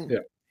fun. Yeah.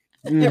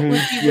 It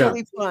would be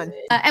really fun.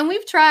 And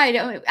we've tried.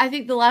 I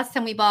think the last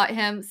time we bought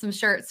him some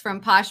shirts from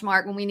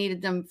Poshmark when we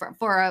needed them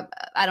for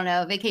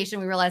a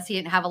vacation, we realized he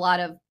didn't have a lot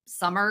of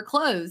summer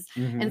clothes.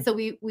 And so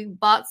we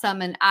bought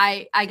some and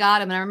I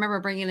got him and I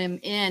remember bringing him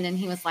in and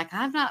he was like,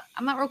 I'm not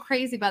real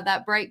crazy about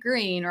that bright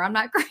green, or I'm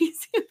not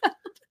crazy about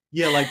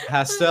Yeah, like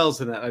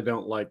pastels and that I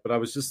don't like, but I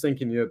was just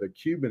thinking, the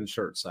Cuban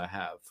shirts I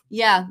have.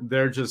 Yeah.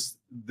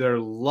 They're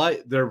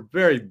light. They're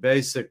very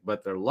basic,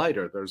 but they're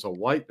lighter. There's a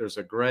white, there's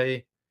a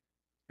gray,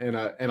 and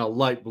a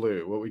light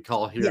blue, what we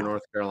call here in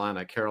North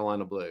Carolina,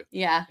 Carolina blue.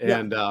 Yeah.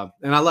 And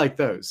I like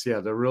those.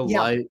 Yeah, they're real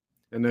light,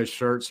 and those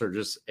shirts are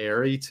just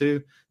airy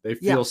too. They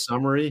feel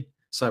summery,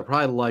 so I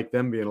probably like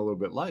them being a little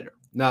bit lighter.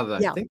 Now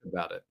that I think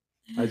about it,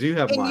 I do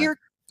have mine.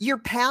 Your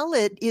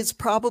palette is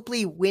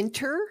probably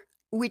winter,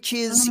 which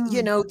is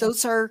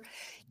those are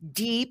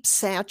deep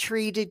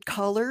saturated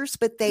colors,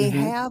 but they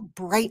have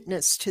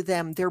brightness to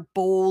them. They're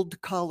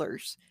bold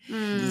colors.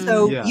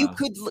 So you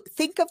could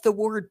think of the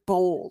word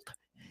bold.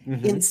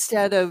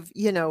 Instead of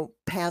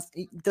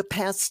the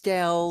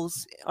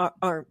pastels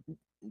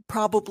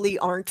probably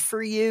aren't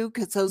for you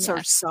because those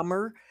are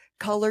summer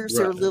colors.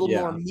 They're a little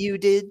more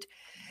muted.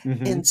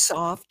 and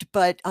soft.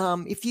 But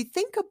if you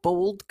think of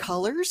bold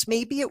colors,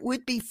 maybe it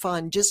would be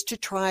fun just to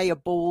try a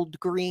bold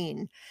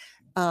green,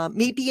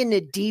 maybe in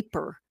a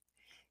deeper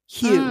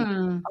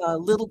hue, a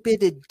little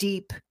bit of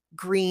deep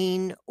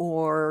green,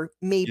 or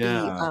maybe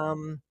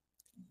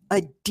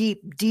a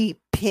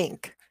deep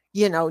pink,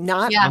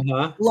 not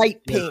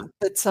light pink,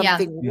 but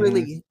something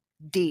really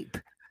deep.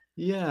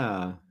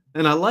 Yeah.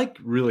 And I like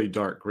really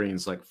dark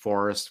greens like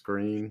forest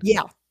green.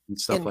 Yeah. And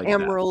stuff And like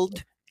emerald.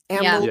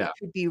 that. Emerald Yeah.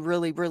 could be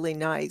really, really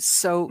nice.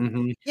 So,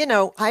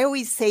 I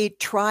always say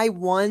try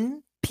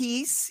one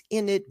piece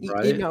in it,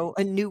 Right.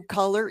 a new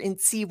color, and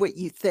see what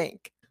you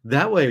think.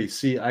 That way,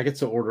 see, I get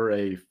to order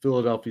a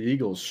Philadelphia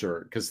Eagles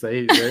shirt because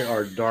they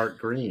are dark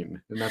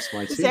green, and that's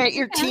my team. Is that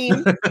your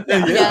team?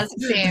 Yes,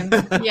 team.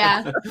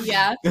 Yeah.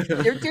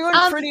 They're doing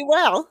pretty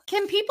well.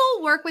 Can people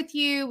work with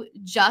you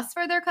just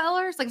for their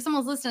colors? Like if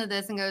someone's listening to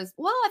this and goes,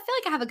 well, I feel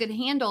like I have a good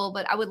handle,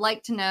 but I would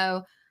like to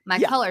know my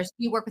colors.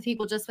 Do you work with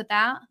people just with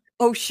that?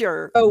 Oh,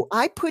 sure. Oh,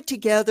 I put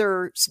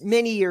together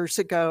many years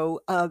ago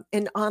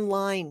an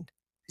online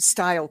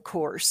style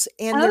course,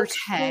 and there's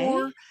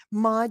 4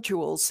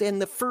 modules,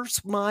 and the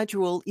first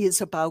module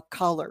is about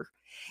color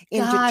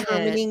and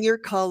determining your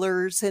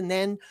colors. And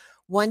then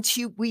once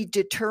we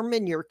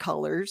determine your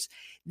colors,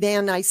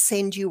 then I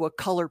send you a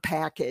color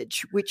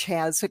package, which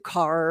has a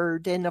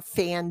card and a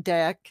fan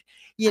deck,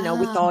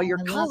 with all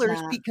your colors,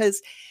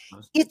 because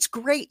it's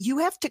great. You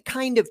have to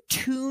kind of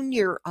tune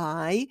your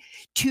eye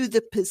to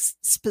the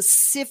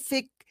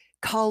specific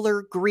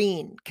color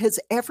green, because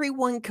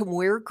everyone can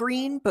wear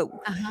green, but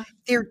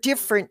they're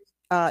different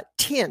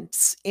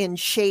tints and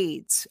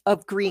shades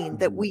of green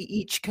that we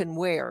each can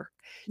wear.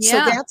 So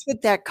that's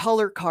what that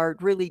color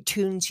card really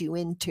tunes you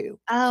into.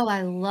 Oh,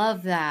 I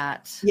love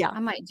that. Yeah. I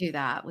might do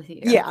that with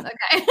you. Yeah.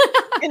 Okay.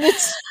 And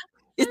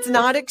it's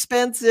not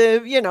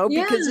expensive,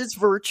 because it's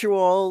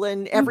virtual,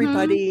 and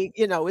everybody,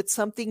 it's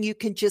something you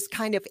can just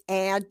kind of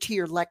add to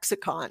your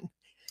lexicon.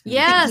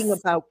 Thinking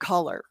about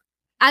color.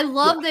 I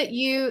love that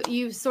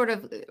you sort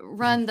of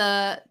run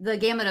the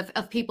gamut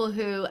of people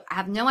who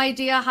have no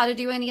idea how to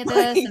do any of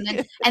this,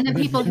 and then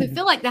people who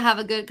feel like they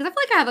have because I feel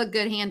like I have a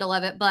good handle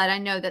of it, but I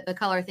know that the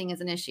color thing is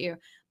an issue.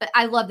 But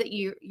I love that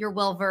you're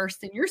well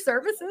versed in your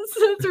services.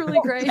 It's really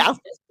great.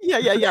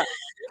 Yeah.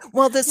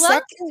 Well, the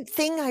second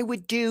thing I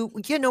would do,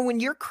 when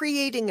you're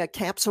creating a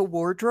capsule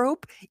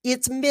wardrobe,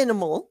 it's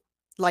minimal,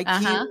 like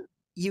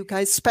you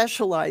guys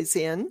specialize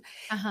in.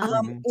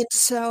 And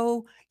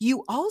so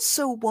you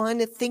also want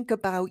to think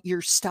about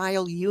your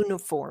style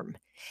uniform.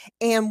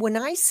 And when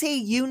I say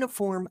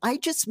uniform, I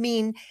just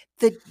mean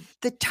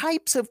the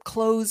types of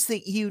clothes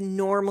that you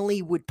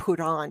normally would put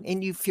on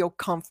and you feel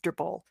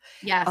comfortable.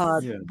 Yes.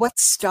 What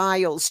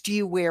styles do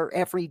you wear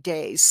every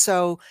day?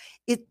 So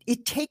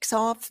it takes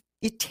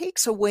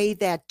away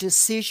that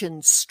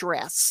decision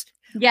stress.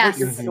 Yes. What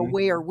you're going to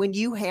wear when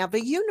you have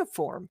a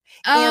uniform.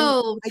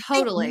 Oh, and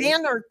totally. I think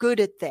men are good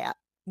at that.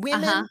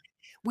 Women,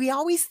 we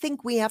always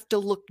think we have to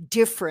look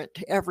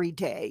different every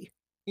day,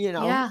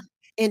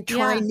 and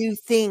try new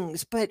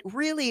things. But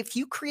really, if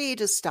you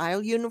create a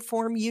style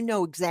uniform, you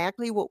know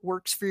exactly what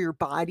works for your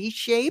body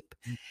shape.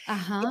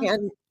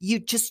 And you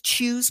just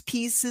choose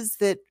pieces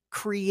that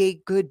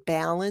create good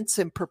balance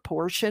and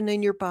proportion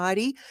in your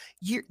body.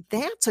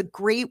 That's a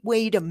great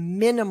way to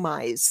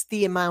minimize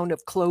the amount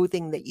of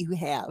clothing that you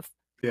have.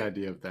 The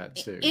idea of that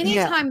too.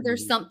 Anytime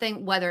there's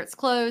something, whether it's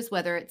clothes,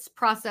 whether it's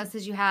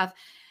processes you have,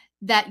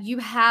 that you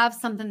have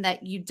something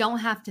that you don't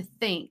have to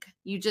think.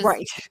 You just,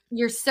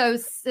 you're so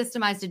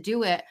systemized to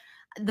do it,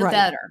 the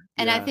better.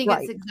 And I think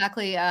it's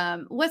exactly,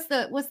 what's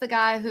the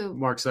guy who?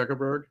 Mark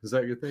Zuckerberg. Is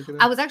that you're thinking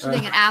of? I was actually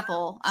thinking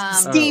Apple.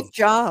 Steve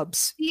Jobs.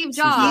 Steve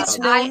Jobs. He's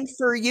known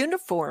for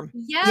uniform.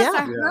 Yes,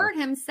 I heard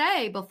him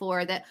say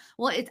before that,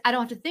 I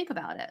don't have to think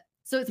about it.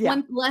 So it's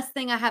one less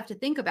thing I have to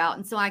think about.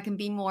 And so I can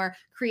be more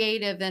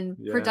creative and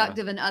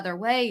productive in other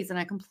ways. And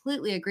I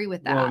completely agree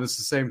with that. Well, it's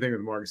the same thing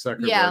with Mark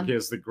Zuckerberg. He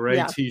has the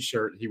gray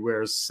t-shirt he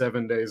wears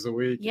 7 days a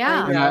week.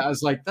 And I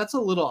was like, that's a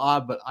little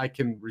odd, but I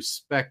can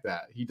respect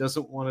that. He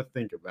doesn't want to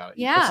think about it.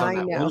 He puts on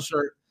that one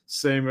shirt,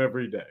 same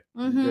every day.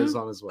 He goes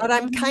on his way. But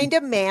I'm kind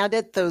of mad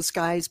at those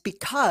guys,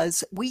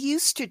 because we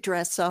used to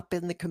dress up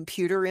in the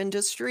computer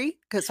industry,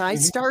 because I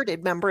started,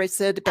 remember I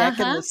said back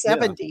in the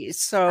 70s.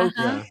 So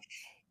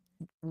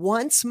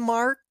once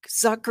Mark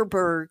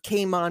Zuckerberg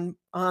came on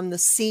the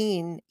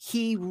scene,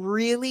 he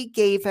really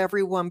gave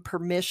everyone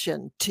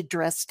permission to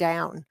dress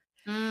down.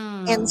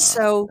 And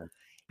so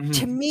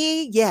to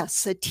me,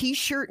 yes, a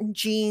t-shirt and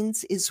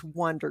jeans is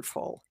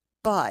wonderful,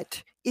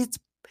 but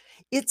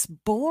it's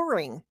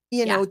boring.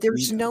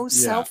 There's no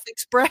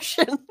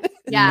self-expression.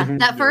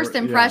 That first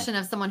impression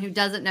of someone who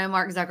doesn't know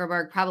Mark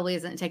Zuckerberg probably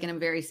isn't taking him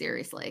very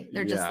seriously.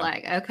 They're just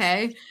like,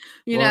 okay,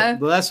 you know.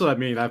 Well, that's what I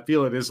mean. I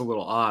feel it is a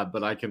little odd,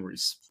 but I can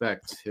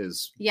respect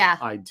his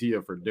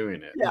idea for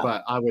doing it.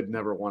 But I would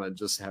never want to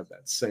just have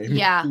that same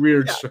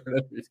weird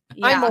shirt.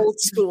 I'm old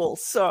school,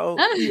 so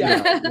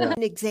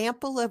An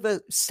example of a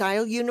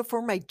style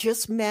uniform. I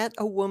just met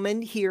a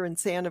woman here in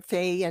Santa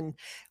Fe, and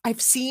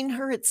I've seen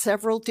her at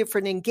several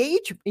different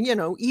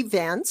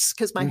events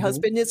because my Mhm.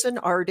 husband is an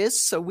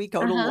artist. So we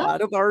go to a Uh-huh.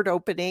 lot of art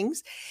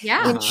openings.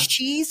 Yeah. And Uh-huh.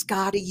 she's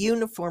got a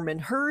uniform, and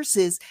hers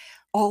is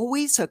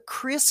always a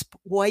crisp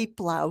white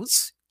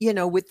blouse,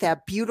 with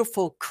that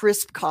beautiful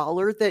crisp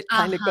collar that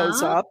kind of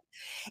goes Uh-huh. up.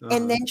 And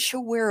Uh-huh. then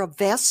she'll wear a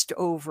vest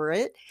over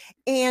it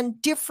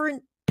and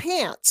different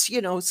pants.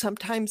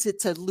 Sometimes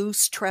it's a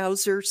loose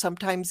trouser,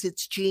 sometimes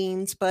it's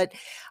jeans, but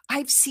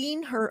I've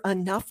seen her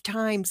enough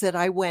times that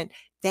I went,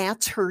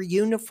 that's her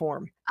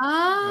uniform. Isn't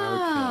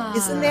Ah.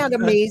 that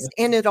amazing?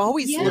 And it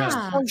always looks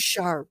Yeah. so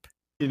sharp.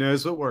 She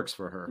knows what works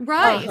for her.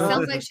 Right. It Uh-huh.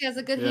 sounds like she has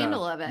a good Yeah.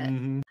 handle of it.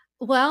 Mhm.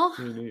 Well,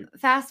 Pretty neat.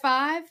 fast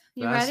five.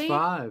 You Fast ready?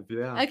 5,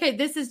 yeah. Okay,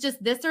 this is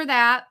just this or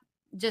that.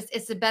 Just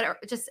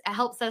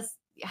helps us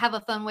have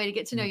a fun way to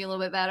get to know you a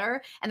little bit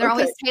better. And they're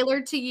Okay. always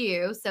tailored to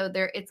you. So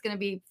it's going to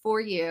be for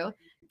you.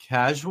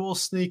 Casual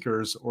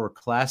sneakers or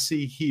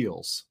classy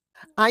heels?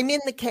 I'm in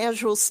the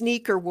casual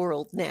sneaker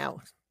world now.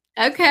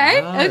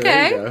 Okay. Ah, okay.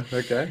 there you go.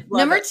 Okay. Love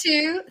Number it.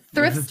 2,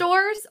 thrift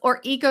stores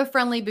or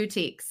eco-friendly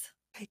boutiques.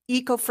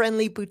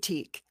 Eco-friendly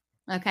boutique.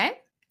 Okay.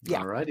 Yeah.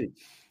 All righty.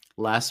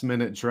 Last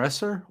minute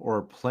dresser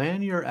or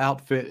plan your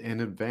outfit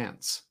in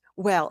advance?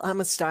 Well, I'm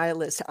a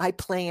stylist. I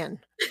plan.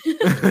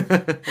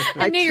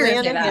 I knew you were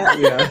going to say that.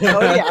 Yeah.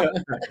 Oh, yeah.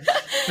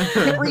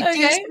 It Okay.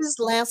 reduces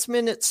last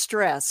minute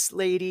stress,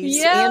 ladies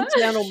Yeah. and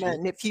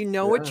gentlemen. If you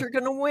know what Yeah. you're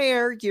going to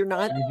wear,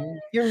 Mhm.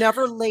 you're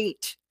never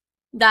late.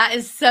 That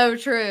is so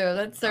true.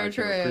 That's so I can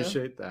true.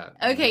 appreciate that.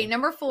 Okay, Yeah.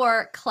 number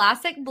 4,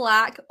 classic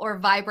black or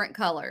vibrant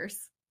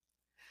colors.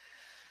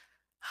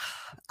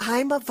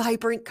 I'm a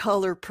vibrant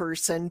color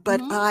person, but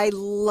Mhm. I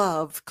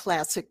love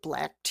classic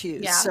black too.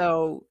 Yeah.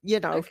 So,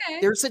 Okay.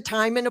 there's a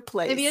time and a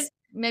place.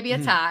 Maybe a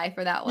Mhm. tie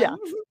for that one. Yeah.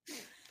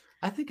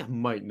 I think I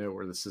might know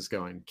where this is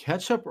going.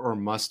 Ketchup or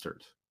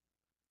mustard?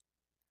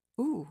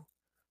 Ooh.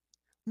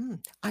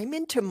 I'm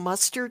into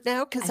mustard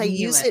now because I I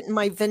knew use it. it in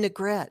my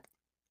vinaigrette.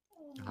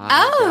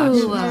 Ah,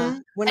 Oh,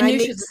 gotcha. When I I knew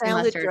she make was gonna say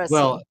salad mustard. dressing.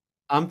 Well,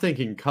 I'm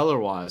thinking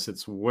color-wise,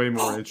 it's way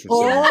more interesting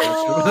than ketchup.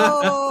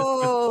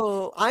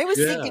 Oh, I was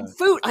thinking Yeah.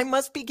 food. I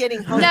must be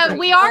getting hungry. No,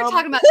 we are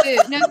talking about food.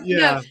 No, Yeah.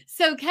 no.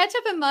 So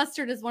ketchup and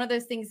mustard is one of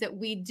those things that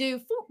we do.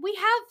 We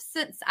have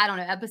since, I don't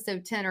know,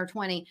 episode 10 or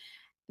 20,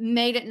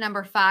 made it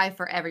number 5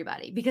 for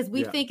everybody because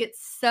we Yeah. think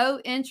it's so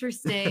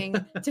interesting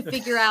to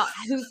figure out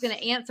who's going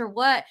to answer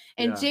what.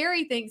 And Yeah.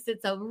 Jerry thinks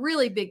it's a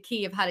really big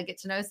key of how to get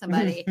to know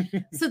somebody.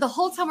 So the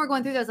whole time we're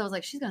going through those, I was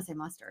like, she's going to say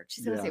mustard.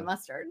 She's going to say Yeah.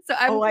 mustard. So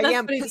I that's am funny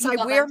that because you I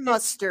thought wear that too.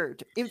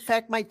 mustard. In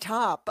fact, my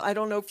top, I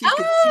don't know if you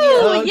could see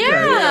Oh, it. Okay,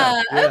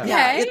 yeah. yeah. Okay.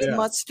 Yeah, it's Yeah.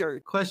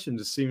 mustard. Question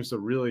just seems to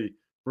really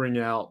bring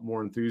out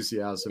more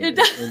enthusiasm It in,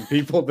 does. in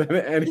people than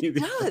any of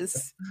It the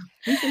does.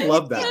 people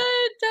love that.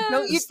 It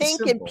Don't does. you It's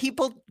think? And simple.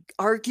 people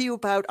argue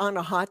about on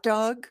a hot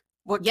dog.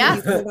 What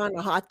Yes. can you put on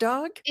a hot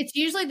dog? It's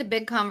usually the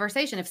big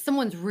conversation. If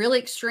someone's really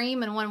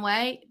extreme in one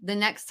way, the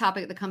next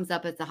topic that comes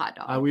up is the hot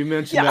dog. We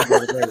mentioned Yeah. that the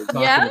other day. We're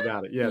talking Yeah?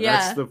 about it. Yeah, Yeah.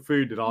 that's the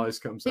food that always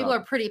comes People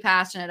up. are pretty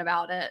passionate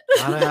about it.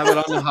 Gotta have it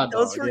on the hot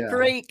dog. Those were yeah.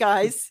 great,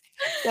 guys.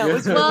 That Yeah.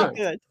 was really Well,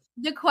 good.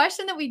 The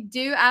question that we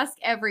do ask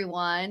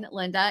everyone,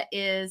 Linda,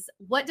 is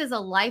what does a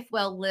life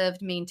well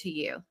lived mean to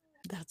you?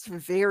 That's a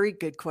very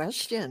good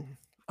question.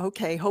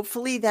 Okay,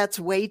 hopefully that's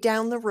way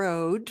down the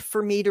road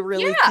for me to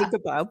really Yeah. think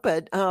about.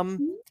 But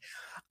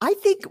I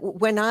think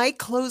when I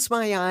close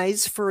my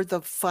eyes for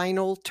the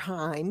final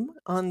time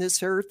on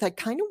this earth, I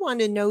kind of want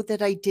to know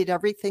that I did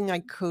everything I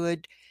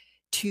could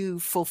to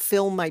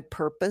fulfill my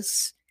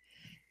purpose.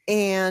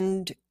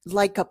 And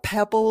like a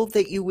pebble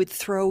that you would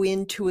throw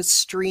into a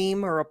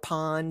stream or a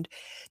pond,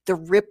 the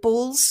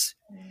ripples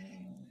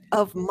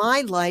of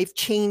my life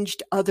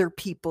changed other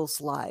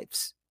people's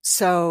lives.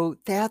 So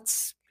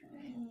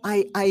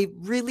I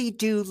really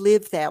do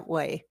live that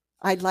way.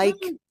 I like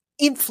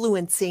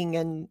influencing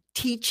and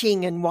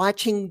teaching and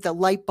watching the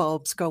light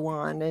bulbs go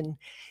on, and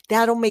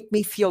that'll make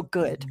me feel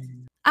good.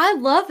 I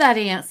love that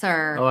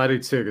answer. Oh, I do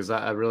too, because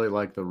I really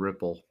like the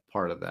ripple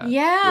part of that.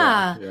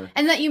 Yeah. Yeah.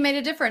 And that you made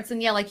a difference. And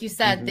yeah, like you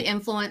said, Mhm. the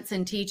influence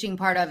and teaching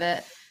part of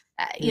it.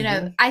 You know,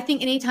 Mhm. I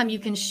think anytime you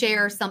can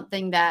share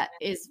something that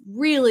is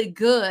really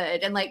good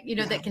and like,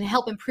 that can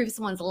help improve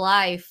someone's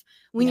life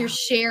when you're Yeah.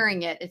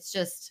 sharing it, it's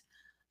just,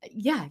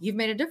 you've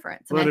made a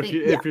difference. And But I if think,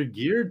 you if you're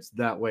geared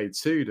that way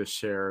too to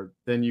share,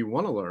 then you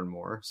want to learn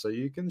more, so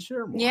you can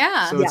share more.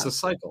 Yeah. So it's a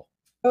cycle.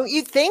 Don't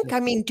you think? I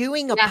mean,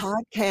 doing a Yes.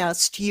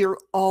 podcast, you're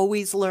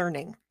always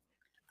learning.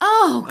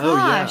 oh Oh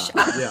yeah. gosh,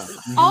 Yeah.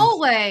 Mhm.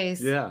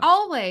 always, Yeah.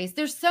 always.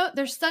 There's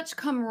such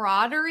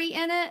camaraderie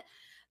in it.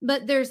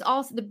 But there's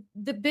also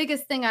the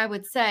biggest thing I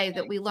would say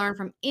that we learn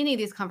from any of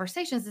these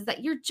conversations is that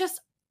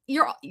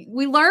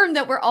we learn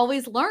that we're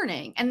always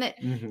learning and that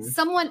Mhm.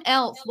 someone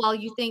else, while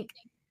you think,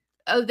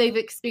 oh, they've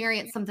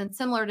experienced something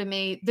similar to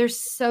me, they're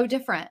so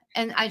different.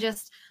 And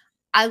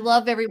I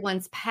love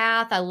everyone's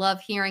path. I love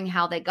hearing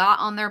how they got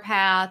on their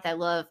path. I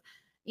love,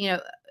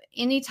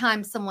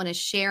 anytime someone is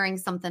sharing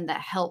something that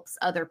helps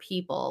other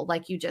people,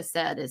 like you just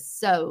said, is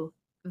so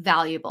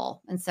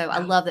valuable. And so I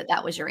love that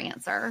that was your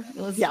answer.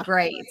 It was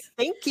great.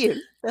 Thank you.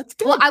 That's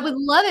good. Well, I would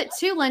love it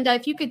too, Linda,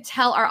 if you could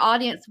tell our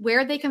audience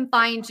where they can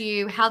find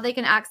you, how they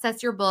can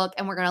access your book,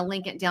 and we're going to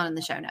link it down in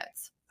the show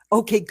notes.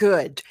 Okay,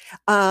 good.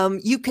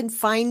 You can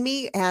find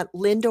me at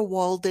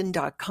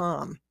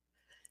lindawaldon.com.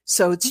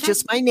 So it's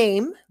just my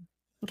name.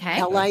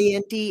 Okay.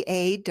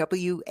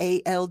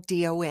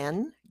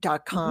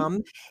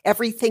 LINDAWALDON.com.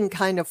 Everything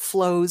kind of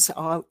flows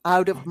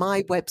out of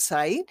my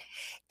website.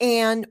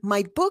 And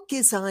my book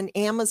is on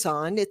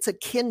Amazon. It's a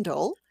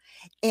Kindle.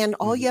 And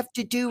all you have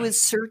to do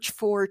is search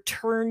for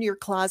Turn Your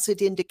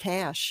Closet into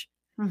Cash.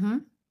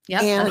 Yep.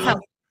 And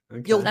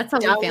you'll that's how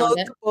we download found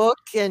it. the book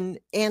and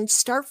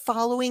start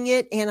following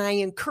it. And I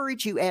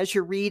encourage you, as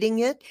you're reading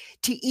it,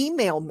 to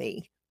email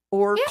me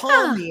or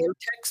call me or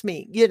text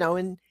me,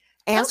 and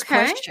ask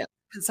questions.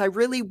 Because I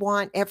really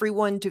want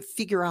everyone to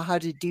figure out how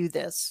to do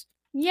this.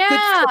 Yeah. Good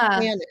for the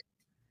planet.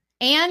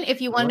 And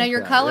if you want to know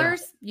your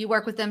colors, you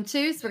work with them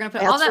too. So we're going to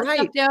put all that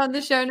stuff down in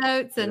the show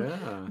notes.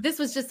 And this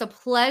was just a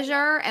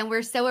pleasure. And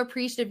we're so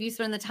appreciative of you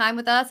spending the time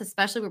with us,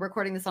 especially we're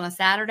recording this on a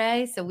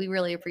Saturday. So we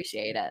really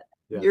appreciate it.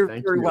 Yeah, you're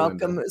very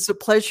welcome. Linda. It's a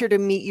pleasure to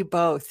meet you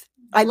both.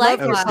 I love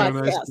your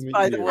podcast,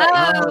 by the way.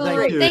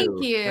 Oh,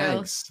 thank you.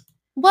 Thanks.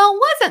 Well,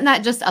 wasn't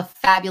that just a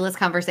fabulous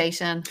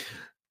conversation?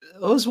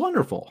 It was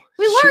wonderful.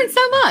 We learned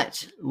so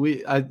much.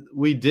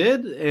 We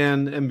did,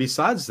 and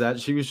besides that,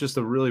 she was just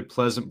a really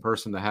pleasant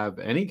person to have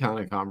any kind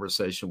of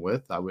conversation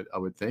with. I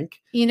would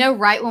think.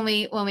 Right when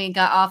we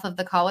got off of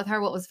the call with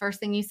her, what was the first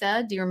thing you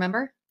said? Do you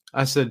remember?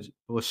 I said,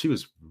 well, she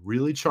was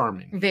really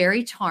charming.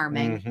 Very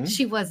charming.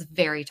 She was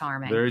very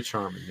charming. Very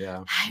charming,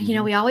 yeah.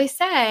 We always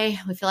say,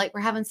 we feel like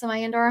we're having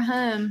somebody into our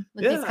home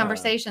with these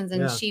conversations.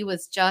 And she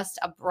was just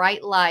a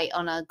bright light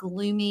on a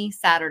gloomy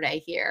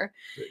Saturday here.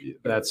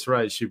 That's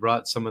right. She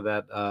brought some of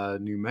that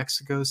New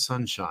Mexico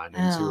sunshine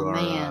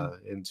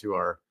into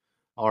our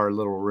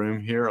little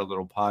room here, our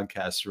little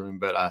podcast room.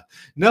 But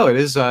no, it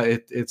is,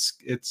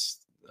 it's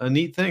a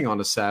neat thing on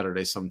a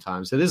Saturday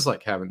sometimes. It is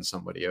like having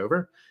somebody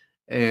over.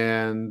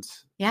 And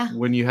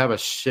when you have a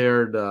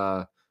shared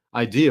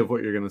idea of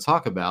what you're going to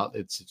talk about,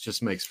 it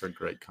just makes for a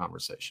great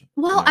conversation.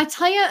 Well, I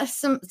tell you,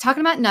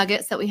 talking about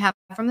nuggets that we have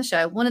from the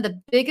show, one of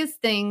the biggest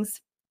things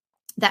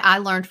that I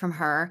learned from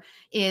her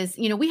is,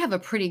 we have a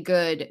pretty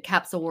good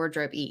capsule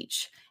wardrobe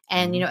each.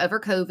 And, over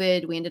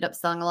COVID, we ended up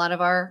selling a lot of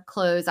our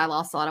clothes. I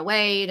lost a lot of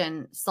weight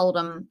and sold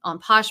them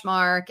on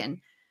Poshmark. And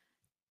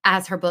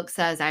as her book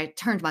says, I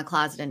turned my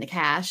closet into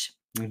cash.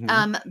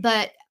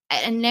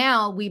 And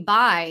now we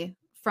buy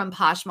from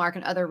Poshmark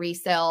and other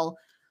resale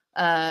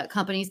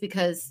companies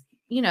because,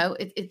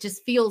 it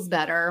just feels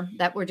better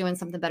that we're doing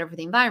something better for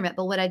the environment.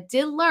 But what I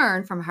did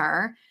learn from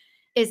her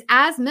is,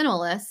 as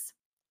minimalists,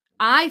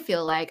 I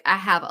feel like I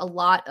have a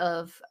lot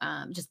of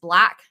just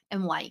black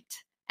and white.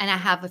 And I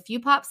have a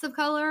few pops of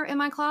color in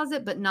my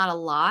closet, but not a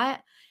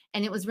lot.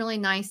 And it was really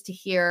nice to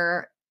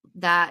hear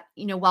that,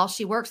 while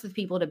she works with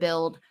people to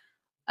build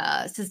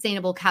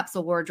sustainable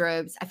capsule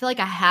wardrobes, I feel like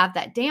I have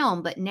that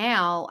down, but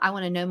now I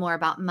want to know more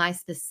about my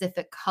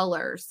specific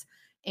colors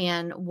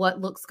and what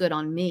looks good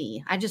on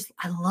me. I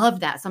love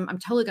that. So I'm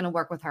totally going to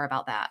work with her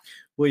about that.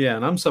 Well, yeah.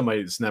 And I'm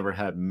somebody that's never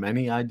had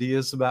many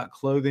ideas about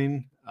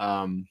clothing.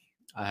 I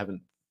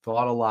haven't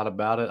thought a lot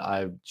about it.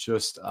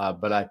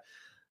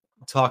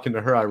 Talking to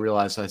her, I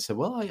realized, I said,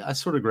 well, I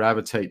sort of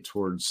gravitate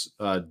towards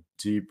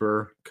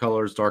deeper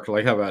colors, darker,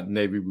 like how about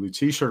navy blue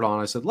t-shirt on?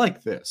 I said,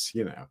 like this,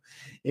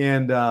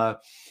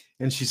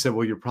 and she said,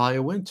 well, you're probably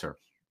a winter.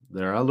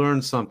 There, I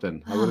learned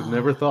something. I would have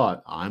never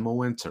thought I'm a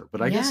winter,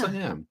 but I guess I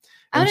am.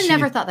 I would have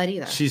never thought that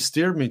either. She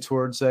steered me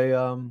towards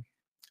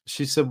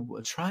she said,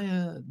 well,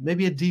 try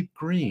maybe a deep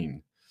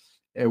green,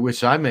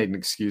 which I made an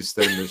excuse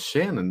then to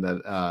Shannon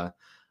that,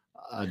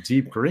 a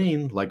deep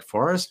green, like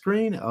forest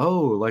green. Oh,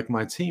 like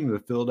my team, the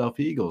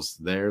Philadelphia Eagles.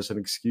 There's an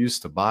excuse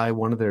to buy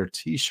one of their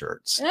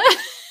t-shirts.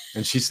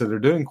 And she said, they're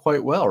doing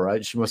quite well,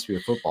 right? She must be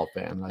a football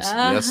fan. I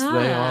said, yes,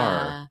 they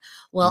are.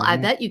 Well, I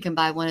bet you can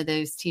buy one of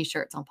those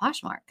t-shirts on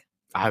Poshmark.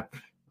 I'm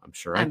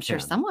sure I'm sure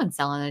someone's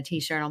selling a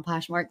t-shirt on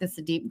Poshmark that's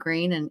a deep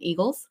green and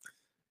Eagles.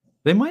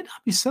 They might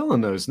not be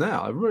selling those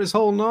now. Everybody's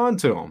holding on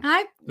to them.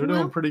 They're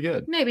doing pretty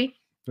good. Maybe.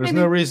 There's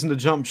no reason to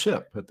jump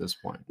ship at this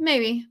point.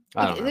 Maybe.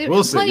 I don't know. There's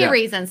We'll see. Plenty of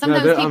reasons.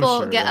 Sometimes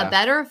people get a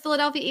better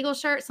Philadelphia Eagles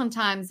shirt.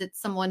 Sometimes it's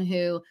someone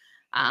who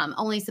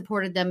only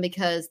supported them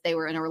because they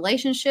were in a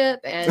relationship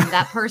and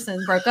that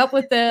person broke up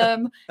with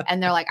them.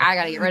 And they're like, I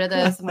got to get rid of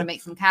this. I'm going to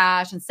make some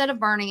cash. Instead of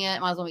burning it, I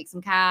might as well make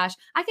some cash.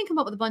 I can come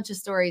up with a bunch of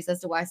stories as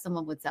to why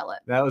someone would sell it.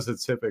 That was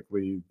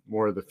typically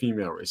more of the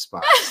female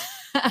response.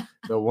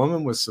 The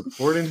woman was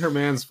supporting her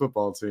man's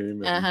football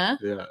team. And,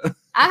 yeah.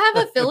 I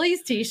have a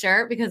Phillies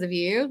t-shirt because of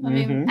you. I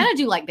mean, and I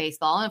do like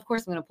baseball. And of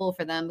course, I'm going to pull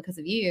for them because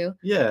of you.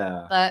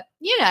 Yeah. But,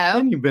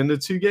 And you've been to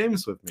 2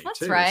 games with me,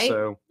 That's right.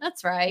 So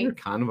that's right. You're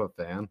kind of a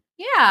fan.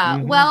 Yeah.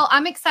 Well,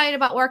 I'm excited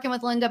about working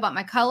with Linda about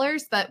my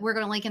colors, but we're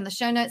going to link in the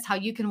show notes how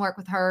you can work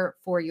with her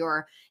for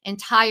your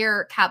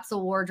entire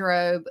capsule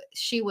wardrobe.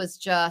 She was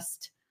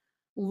just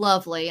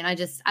lovely. And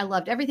I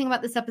loved everything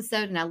about this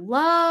episode. And I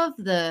love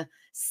the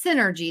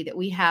synergy that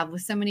we have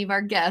with so many of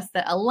our guests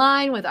that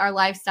align with our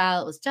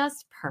lifestyle. It was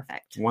just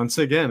perfect. Once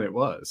again, it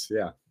was.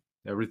 Yeah.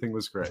 Everything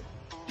was great.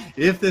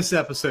 If this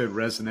episode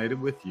resonated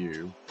with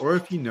you, or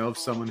if you know of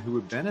someone who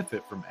would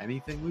benefit from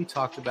anything we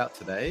talked about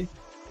today,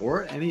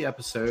 or any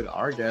episode,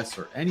 our guests,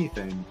 or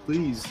anything,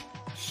 please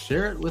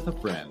share it with a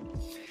friend.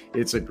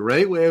 It's a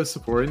great way of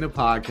supporting the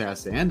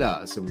podcast and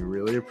us, and we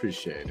really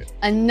appreciate it.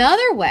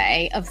 Another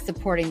way of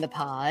supporting the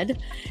pod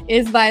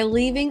is by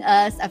leaving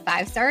us a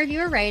 5-star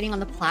review or rating on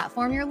the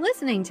platform you're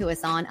listening to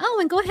us on. Oh,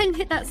 and go ahead and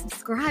hit that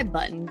subscribe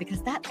button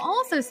because that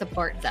also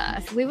supports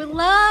us. We would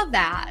love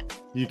that.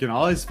 You can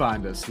always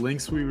find us,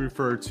 links we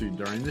refer to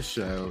during the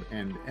show,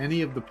 and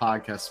any of the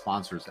podcast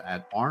sponsors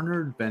at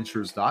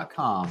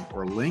ournerdventures.com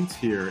or linked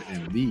here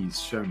in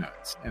these show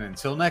notes. And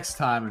until next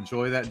time,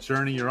 enjoy that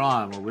journey you're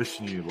on. We're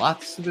wishing you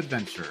lots of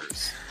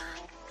adventures.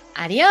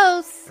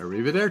 Adios.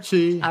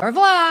 Arrivederci. Au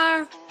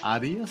revoir.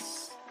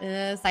 Adios.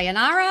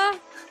 Sayonara.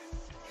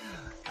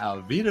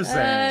 Auf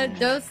Wiedersehen.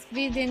 Dos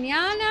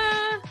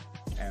vidaniana.